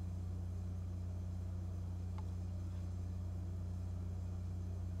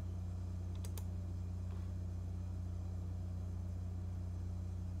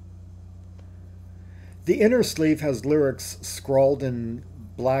 The inner sleeve has lyrics scrawled in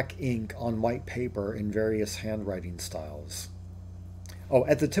black ink on white paper in various handwriting styles. Oh,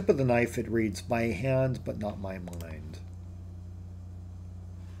 at the tip of the knife it reads, "My hand, but not my mind."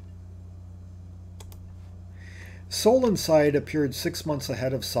 Soul Inside appeared 6 months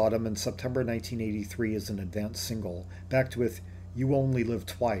ahead of Sodom in September 1983 as an advance single, backed with You Only Live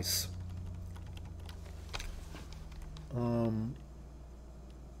Twice.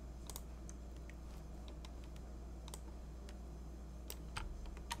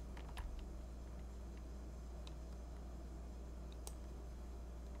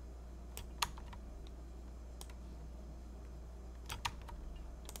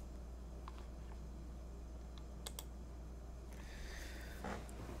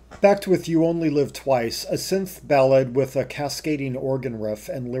 Backed with You Only Live Twice, a synth ballad with a cascading organ riff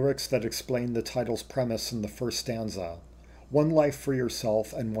and lyrics that explain the title's premise in the first stanza. One life for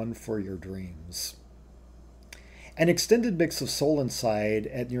yourself and one for your dreams. An extended mix of Soul Inside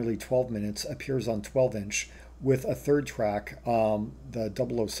at nearly 12 minutes appears on 12-inch with a third track, the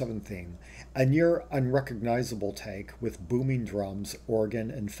 007 theme, a near unrecognizable take with booming drums, organ,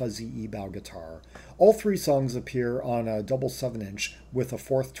 and fuzzy e-bow guitar. All three songs appear on a double 7-inch with a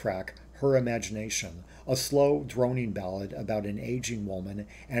fourth track, Her Imagination, a slow, droning ballad about an aging woman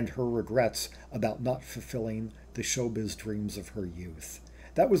and her regrets about not fulfilling the showbiz dreams of her youth.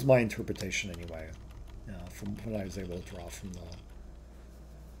 That was my interpretation anyway, from what I was able to draw from the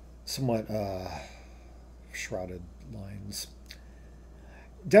somewhat shrouded lines.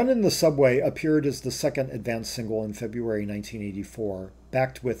 Down in the Subway appeared as the second advance single in February 1984,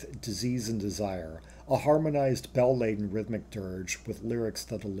 backed with Disease and Desire, a harmonized bell-laden rhythmic dirge with lyrics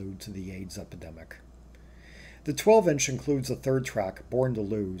that allude to the AIDS epidemic. The 12-inch includes a third track, Born to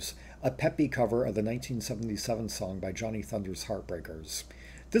Lose, a peppy cover of the 1977 song by Johnny Thunder's Heartbreakers.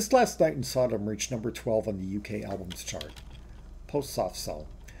 This Last Night in Sodom reached number 12 on the UK albums chart. Post Soft Cell.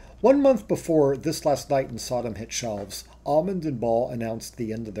 1 month before This Last Night in Sodom hit shelves, Almond and Ball announced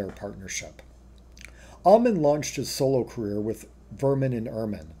the end of their partnership. Almond launched his solo career with Vermin and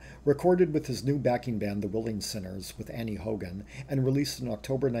Ermine, recorded with his new backing band, the Willing Sinners, with Annie Hogan, and released in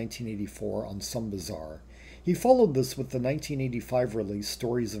October 1984 on Some Bizarre. He followed this with the 1985 release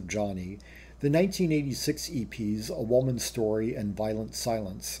Stories of Johnny, the 1986 EPs A Woman's Story and Violent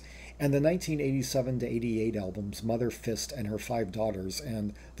Silence, and the 1987 to 88 albums Mother Fist and Her Five Daughters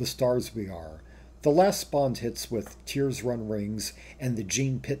and The Stars We Are. The last spawned hits with Tears Run Rings and the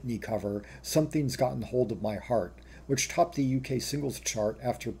Gene Pitney cover Something's Gotten Hold of My Heart, which topped the UK singles chart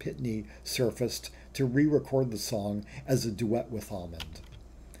after Pitney surfaced to re-record the song as a duet with Almond.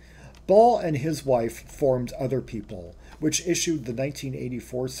 Ball and his wife formed Other People, which issued the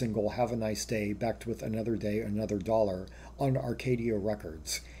 1984 single Have a Nice Day backed with Another Day, Another Dollar on Arcadia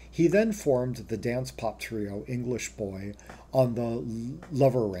Records. He then formed the dance pop trio English Boy on the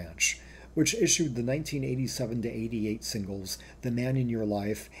Lover Ranch, which issued the 1987 to 88 singles The Man in Your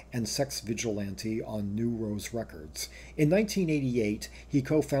Life and Sex Vigilante on New Rose Records. In 1988, he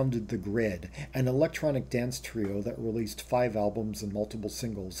co-founded The Grid, an electronic dance trio that released 5 albums and multiple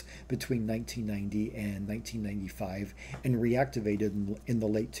singles between 1990 and 1995 and reactivated in the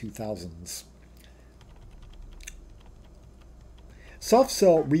late 2000s. Soft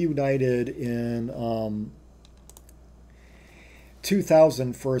Cell reunited in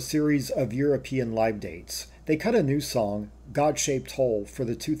 2000 for a series of European live dates. They cut a new song, God-Shaped Hole, for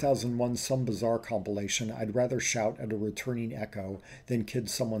the 2001 Some Bizarre compilation I'd Rather Shout at a Returning Echo Than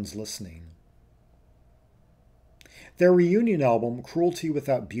Kid Someone's Listening. Their reunion album, Cruelty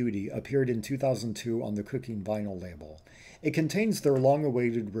Without Beauty, appeared in 2002 on the Cooking Vinyl label. It contains their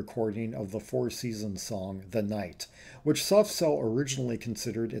long-awaited recording of the Four Seasons song, The Night, which Soft Cell originally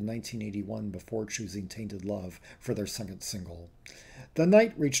considered in 1981 before choosing Tainted Love for their second single. The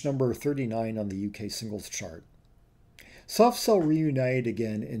Night reached number 39 on the UK singles chart. Soft Cell reunited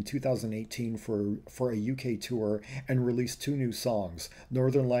again in 2018 for a UK tour and released 2 new songs,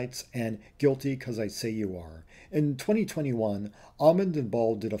 Northern Lights and Guilty 'Cause I Say You Are. In 2021, Almond and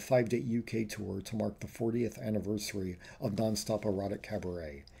Ball did a 5-date UK tour to mark the 40th anniversary of Nonstop Erotic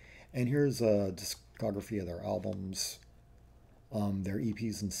Cabaret. And here's a discography of their albums, their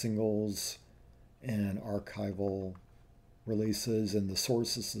EPs and singles, and archival releases, and the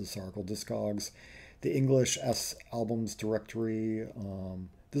sources of this article, Discogs, the English S albums directory.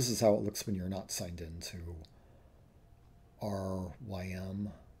 This is how it looks when you're not signed into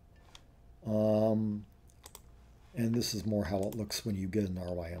RYM. And this is more how it looks when you get an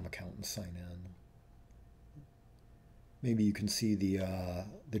RYM account and sign in. Maybe you can see the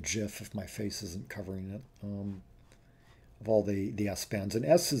GIF if my face isn't covering it, of all the S bands. And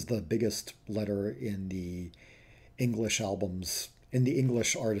S is the biggest letter in the English albums, in the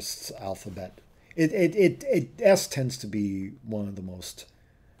English artists' alphabet. S tends to be one of the most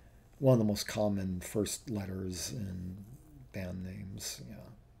common first letters in band names. Yeah.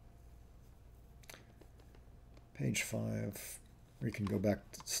 Page 5. We can go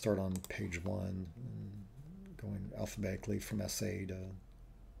back to start on page 1, and going alphabetically from SA to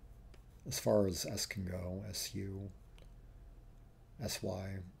as far as S can go. SU,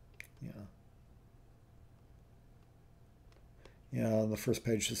 SY. Yeah. Yeah, the first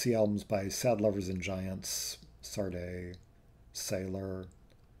page to see albums by Sad Lovers and Giants, Sade, Sailor.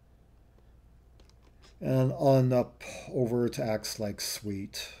 And on up over to Acts Like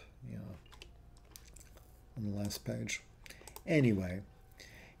Sweet. Yeah. On the last page. Anyway.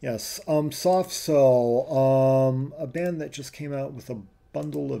 Yes, Soft Cell, a band that just came out with a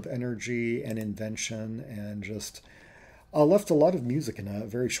bundle of energy and invention and just left a lot of music in a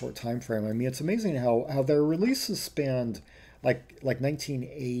very short time frame. I mean, it's amazing how their releases spanned like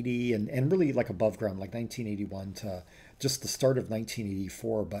 1980 and really like above ground, like 1981 to just the start of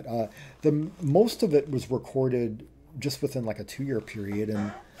 1984. But the most of it was recorded just within like a 2-year period,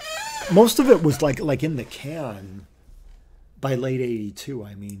 and most of it was like in the can by late 82.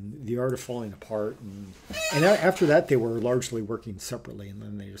 I mean, The Art of Falling Apart, and after that they were largely working separately, and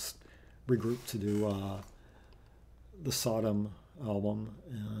then they just regrouped to do the Sodom album,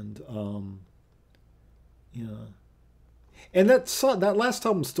 and yeah. And that last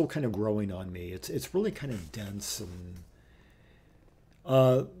album's still kind of growing on me. It's really kind of dense, and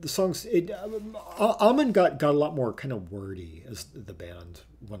the songs. Almond got a lot more kind of wordy as the band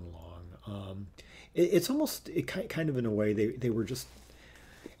went along. It's almost kind of in a way they were just,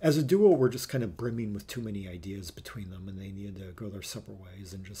 as a duo, were just kind of brimming with too many ideas between them, and they needed to go their separate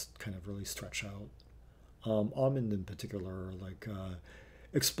ways and just kind of really stretch out. Almond in particular, like.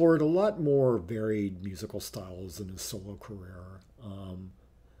 Explored a lot more varied musical styles in his solo career,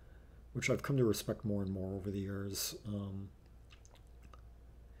 which I've come to respect more and more over the years.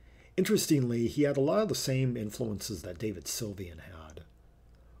 Interestingly, he had a lot of the same influences that David Sylvian had,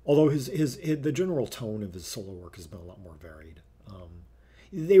 Although the general tone of his solo work has been a lot more varied.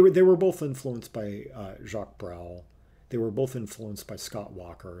 They were both influenced by Jacques Brel. They were both influenced by Scott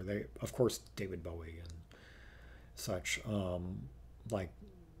Walker. They, of course, David Bowie and such, like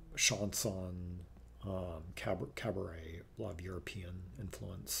chanson, cabaret, a lot of European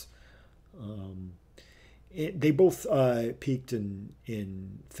influence. They both peaked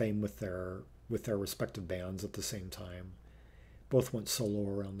in fame with their respective bands at the same time. Both went solo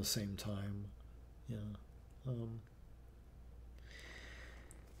around the same time. Yeah.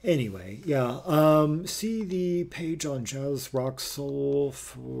 Anyway, yeah. See the page on Jazz Rock Soul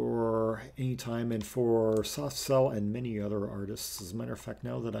for any time, and for Soft Cell and many other artists. As a matter of fact,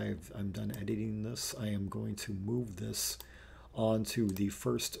 now that I'm done editing this, I am going to move this onto the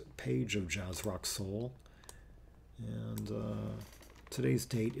first page of Jazz Rock Soul. And today's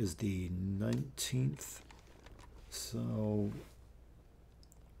date is the 19th. So,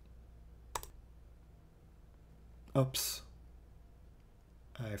 oops.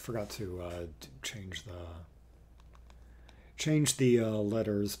 I forgot to change the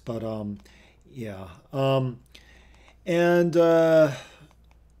letters, but yeah, and yeah,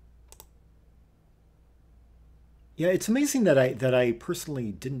 it's amazing that I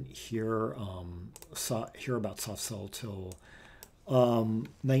personally didn't hear about Soft Cell till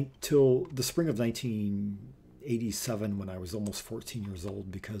the spring of 1987, when I was almost 14 years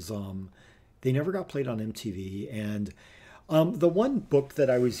old, because they never got played on MTV. And the one book that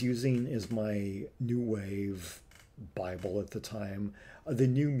I was using is my New Wave Bible at the time, the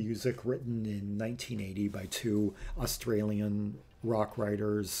new music written in 1980 by two Australian rock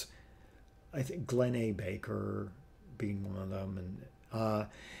writers, I think Glenn A. Baker being one of them. And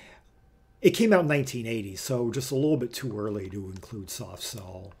it came out in 1980, so just a little bit too early to include Soft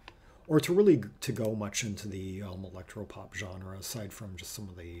Cell, or to really to go much into the electropop genre, aside from just some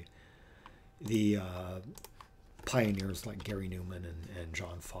of the pioneers like Gary Newman and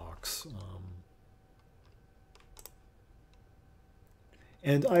John Fox.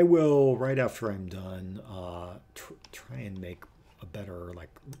 And I will, right after I'm done, try and make a better, like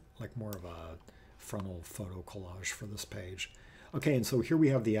more of a frontal photo collage for this page. Okay, and so here we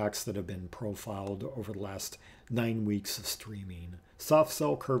have the acts that have been profiled over the last 9 weeks of streaming. Soft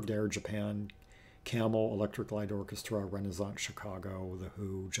Cell, Curved Air, Japan, Camel, Electric Light Orchestra, Renaissance, Chicago, The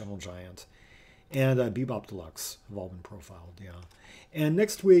Who, Gentle Giant, and Bebop Deluxe have all been profiled, yeah. And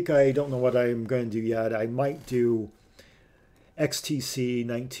next week, I don't know what I'm going to do yet. I might do XTC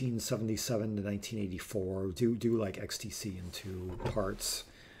 1977 to 1984. Do like XTC in 2 parts.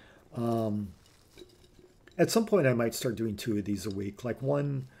 At some point, I might start doing 2 of these a week. Like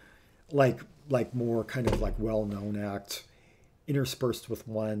one, like more kind of like well-known act, interspersed with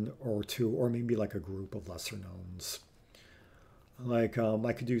 1 or 2, or maybe like a group of lesser knowns. Like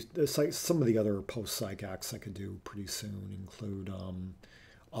I could do this, like some of the other post-psych acts I could do pretty soon include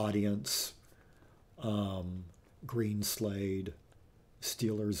Audience, Green Slade,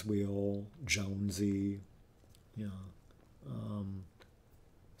 Steeler's Wheel, Jonesy, yeah,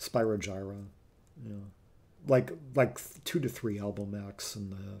 Spyrogyra, yeah, like 2 to 3 album acts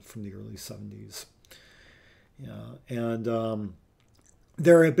from the early 70s, yeah, and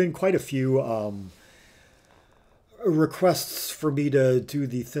there have been quite a few requests for me to do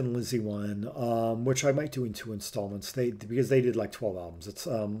the Thin Lizzy one, which I might do in 2 installments. Because they did like 12 albums. It's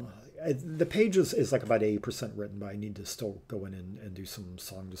the page is like about 80% written, but I need to still go in and do some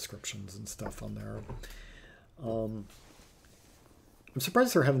song descriptions and stuff on there. I'm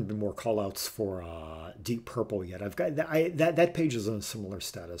surprised there haven't been more callouts for Deep Purple yet. I've got that page is in a similar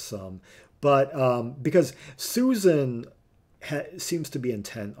status, but because Susan seems to be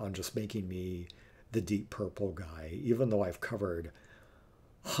intent on just making me the Deep Purple guy, even though I've covered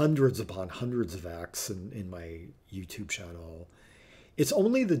hundreds upon hundreds of acts in my YouTube channel. It's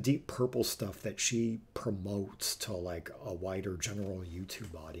only the Deep Purple stuff that she promotes to like a wider general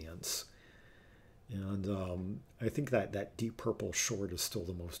YouTube audience. And I think that Deep Purple short is still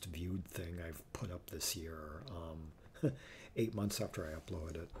the most viewed thing I've put up this year, 8 months after I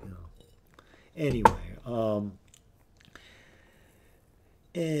uploaded it. You know. Anyway,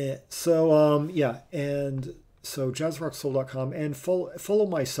 yeah, and so JazzRockSoul.com, and follow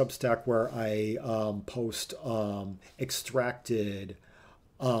my Substack, where I post extracted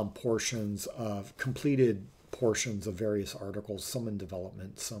completed portions of various articles, some in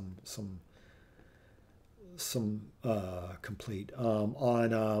development, some complete,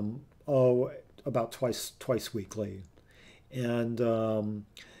 on about twice weekly, and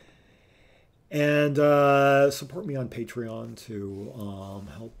support me on Patreon to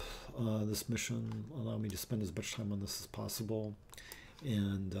help this mission, allow me to spend as much time on this as possible.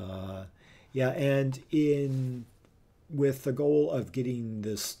 And yeah, and in with the goal of getting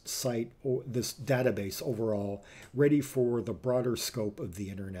this site or this database overall ready for the broader scope of the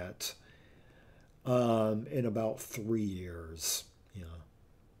internet in about 3 years. Yeah.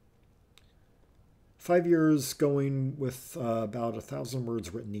 5 years going with about 1,000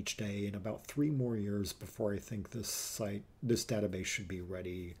 words written each day, and about 3 more years before I think this database should be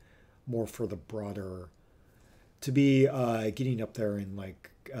ready more for the broader, to be getting up there and like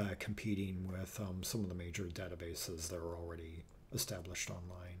competing with some of the major databases that are already established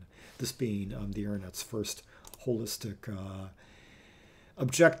online. This being the internet's first holistic,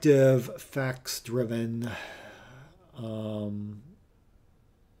 objective, facts-driven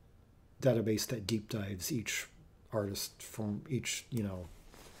database that deep dives each artist from each,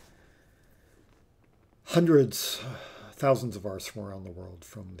 hundreds, thousands of artists from around the world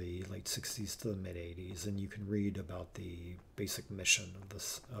from the late 60s to the mid 80s, and you can read about the basic mission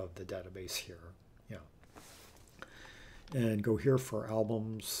of the database here. Yeah. And go here for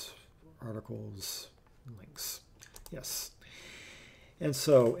albums, articles, links. Yes. And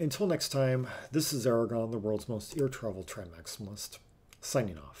so until next time, this is Aragon, the world's most ear travel trend maximalist,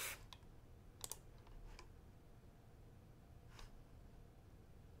 signing off.